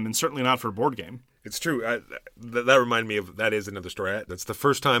long time, and certainly not for a board game. It's true. That reminded me of, that is another story. That's the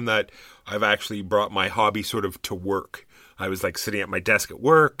first time that I've actually brought my hobby sort of to work. I was like sitting at my desk at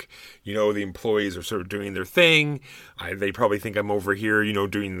work, the employees are sort of doing their thing. They probably think I'm over here,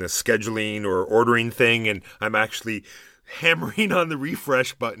 doing the scheduling or ordering thing. And I'm actually hammering on the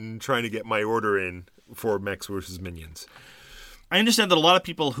refresh button, trying to get my order in for Mechs vs. Minions. I understand that a lot of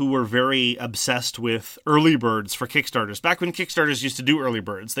people who were very obsessed with early birds for Kickstarters, back when Kickstarters used to do early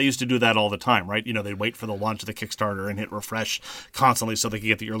birds, they used to do that all the time, right? They'd wait for the launch of the Kickstarter and hit refresh constantly so they could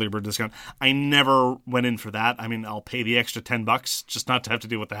get the early bird discount. I never went in for that. I mean, I'll pay the extra $10 just not to have to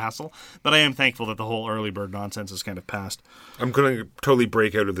deal with the hassle. But I am thankful that the whole early bird nonsense is kind of past. I'm going to totally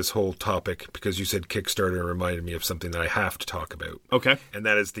break out of this whole topic because you said Kickstarter reminded me of something that I have to talk about. Okay. And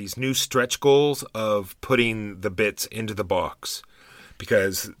that is these new stretch goals of putting the bits into the box.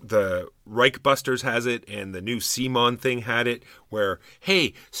 Because the Reichbusters has it and the new CMON thing had it where,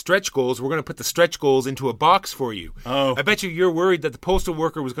 hey, stretch goals, we're going to put the stretch goals into a box for you. Oh. I bet you're worried that the postal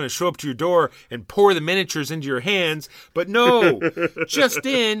worker was going to show up to your door and pour the miniatures into your hands. But no, just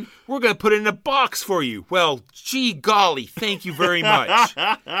in, we're going to put it in a box for you. Well, gee golly, thank you very much.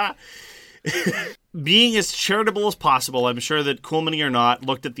 Being as charitable as possible, I'm sure that Cool Mini or not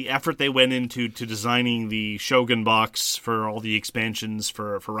looked at the effort they went into designing the Shogun box for all the expansions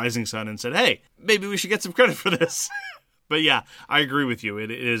for Rising Sun and said, hey, maybe we should get some credit for this. But yeah, I agree with you.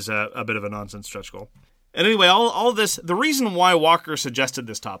 It is a bit of a nonsense stretch goal. And anyway, all this, the reason why Walker suggested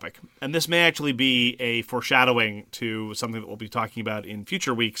this topic, and this may actually be a foreshadowing to something that we'll be talking about in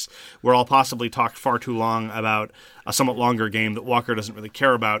future weeks, where I'll possibly talk far too long about a somewhat longer game that Walker doesn't really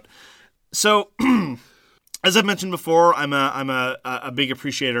care about. So, as I've mentioned before, I'm a big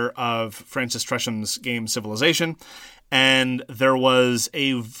appreciator of Francis Tresham's game Civilization, and there was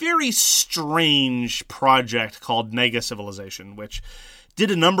a very strange project called Nega Civilization, which did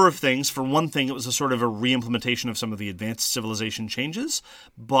a number of things. For one thing, it was a sort of a re-implementation of some of the Advanced Civilization changes,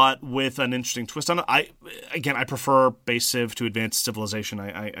 but with an interesting twist on it. I prefer base Civ to Advanced Civilization.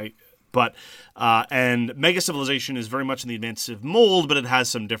 And Mega Civilization is very much in the Advanced Civ mold, but it has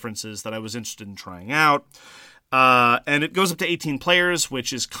some differences that I was interested in trying out. And it goes up to 18 players,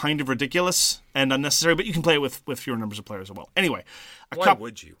 which is kind of ridiculous and unnecessary, but you can play it with fewer numbers of players as well. Anyway. Why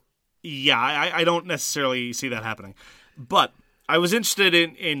would you? Yeah, I don't necessarily see that happening. But I was interested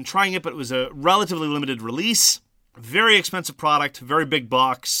in trying it, but it was a relatively limited release. Very expensive product, very big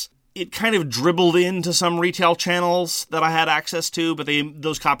box. It kind of dribbled into some retail channels that I had access to, but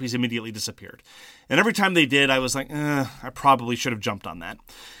those copies immediately disappeared. And every time they did, I was like, I probably should have jumped on that.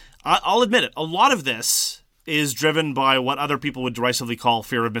 I'll admit it, a lot of this is driven by what other people would derisively call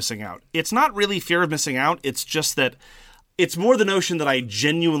fear of missing out. It's not really fear of missing out, it's just that it's more the notion that I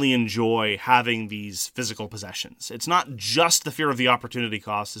genuinely enjoy having these physical possessions. It's not just the fear of the opportunity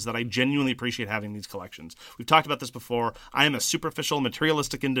cost, it's that I genuinely appreciate having these collections. We've talked about this before. I am a superficial,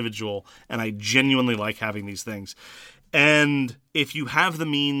 materialistic individual, and I genuinely like having these things. And if you have the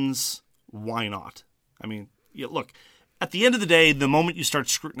means, why not? I mean, look, at the end of the day, the moment you start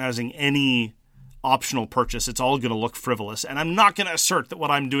scrutinizing any optional purchase, it's all going to look frivolous. And I'm not going to assert that what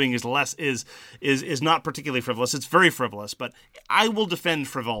I'm doing is not particularly frivolous. It's very frivolous, but I will defend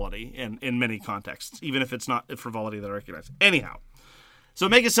frivolity in many contexts, even if it's not a frivolity that I recognize. Anyhow, so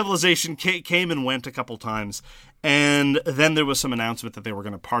Mega Civilization came and went a couple times, and then there was some announcement that they were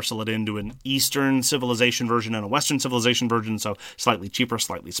going to parcel it into an Eastern Civilization version and a Western Civilization version, so slightly cheaper,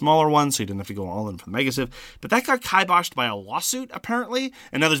 slightly smaller one, so you didn't have to go all in for the Mega Civ. But that got kiboshed by a lawsuit, apparently,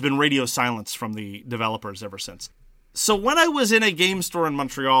 and now there's been radio silence from the developers ever since. So when I was in a game store in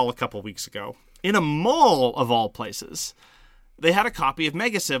Montreal a couple weeks ago, in a mall of all places, they had a copy of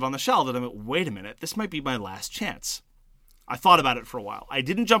Mega Civ on the shelf, and I went, wait a minute, this might be my last chance. I thought about it for a while. I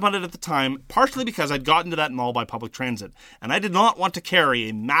didn't jump on it at the time, partially because I'd gotten to that mall by public transit, and I did not want to carry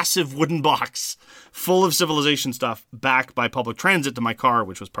a massive wooden box full of Civilization stuff back by public transit to my car,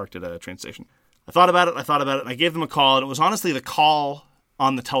 which was parked at a train station. I thought about it, and I gave them a call, and it was honestly the call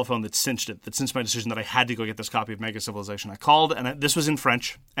on the telephone that cinched my decision that I had to go get this copy of Mega Civilization. I called, and this was in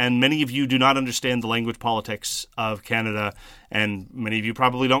French, and many of you do not understand the language politics of Canada, and many of you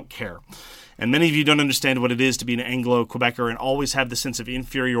probably don't care. And many of you don't understand what it is to be an Anglo-Quebecer and always have the sense of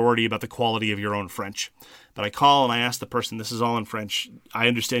inferiority about the quality of your own French. But I call and I ask the person, this is all in French, I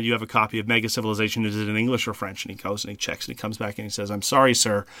understand you have a copy of Mega Civilization, is it in English or French? And he goes and he checks and he comes back and he says, I'm sorry,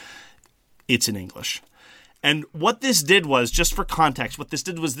 sir, it's in English. And what this did was, just for context,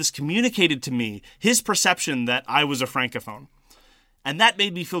 this communicated to me his perception that I was a Francophone. And that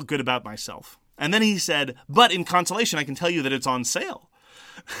made me feel good about myself. And then he said, but in consolation, I can tell you that it's on sale.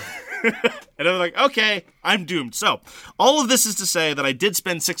 And I was like, okay, I'm doomed. So all of this is to say that I did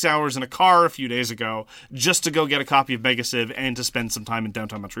spend 6 hours in a car a few days ago just to go get a copy of Mega Civ and to spend some time in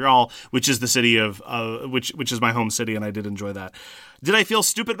downtown Montreal, which is the city of which is my home city, and I did enjoy that. Did I feel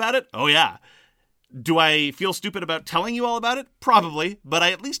stupid about it? Oh yeah. Do I feel stupid about telling you all about it? Probably, but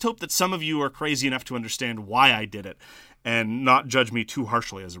I at least hope that some of you are crazy enough to understand why I did it and not judge me too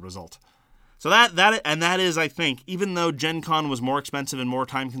harshly as a result. So that is, I think, even though Gen Con was more expensive and more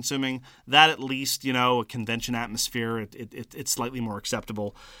time consuming, that at least, a convention atmosphere, it's slightly more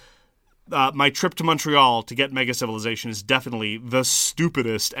acceptable. My trip to Montreal to get Mega Civilization is definitely the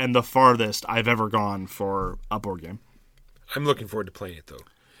stupidest and the farthest I've ever gone for a board game. I'm looking forward to playing it, though.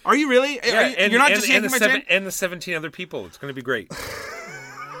 Are you really? Yeah, you're not just yanking my chain? And the 17 other people. It's going to be great.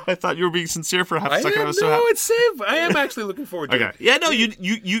 I thought you were being sincere for half a second. It's Civ. I am actually looking forward to it. Yeah, no,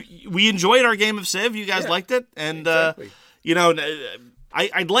 we enjoyed our game of Civ. You guys liked it, and exactly.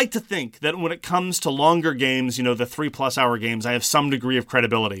 I'd like to think that when it comes to longer games, the 3+ hour games, I have some degree of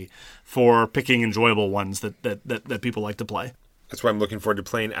credibility for picking enjoyable ones that people like to play. That's why I'm looking forward to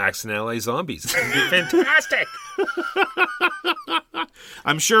playing Axe and Ally Zombies. It's going to be fantastic.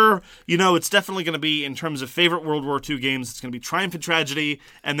 I'm sure, it's definitely going to be, in terms of favorite World War II games, it's going to be Triumph and Tragedy,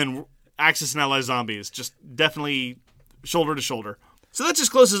 and then Axis and Ally Zombies. Just definitely shoulder to shoulder. So that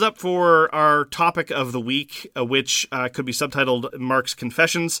just closes up for our topic of the week, which could be subtitled Mark's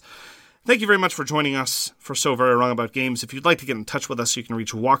Confessions. Thank you very much for joining us for So Very Wrong About Games. If you'd like to get in touch with us, you can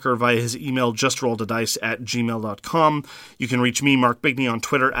reach Walker via his email, justrolledadice@gmail.com. You can reach me, Mark Bigney, on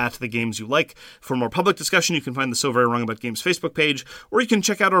Twitter @TheGamesYouLike. For more public discussion, you can find the So Very Wrong About Games Facebook page, or you can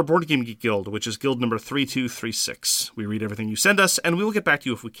check out our Board Game Geek Guild, which is guild number 3236. We read everything you send us, and we will get back to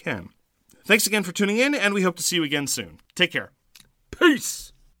you if we can. Thanks again for tuning in, and we hope to see you again soon. Take care.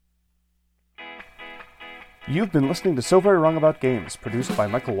 Peace! You've been listening to So Very Wrong About Games, produced by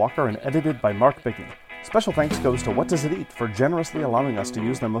Michael Walker and edited by Mark Bigney. Special thanks goes to What Does It Eat for generously allowing us to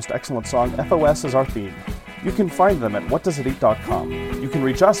use their most excellent song, FOS, as our theme. You can find them at whatdoesiteat.com. You can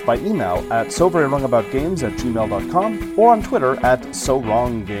reach us by email at soverywrongaboutgames@gmail.com or on Twitter at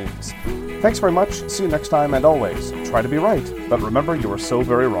SoWrongGames. Thanks very much, see you next time, and always, try to be right, but remember you are so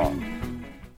very wrong.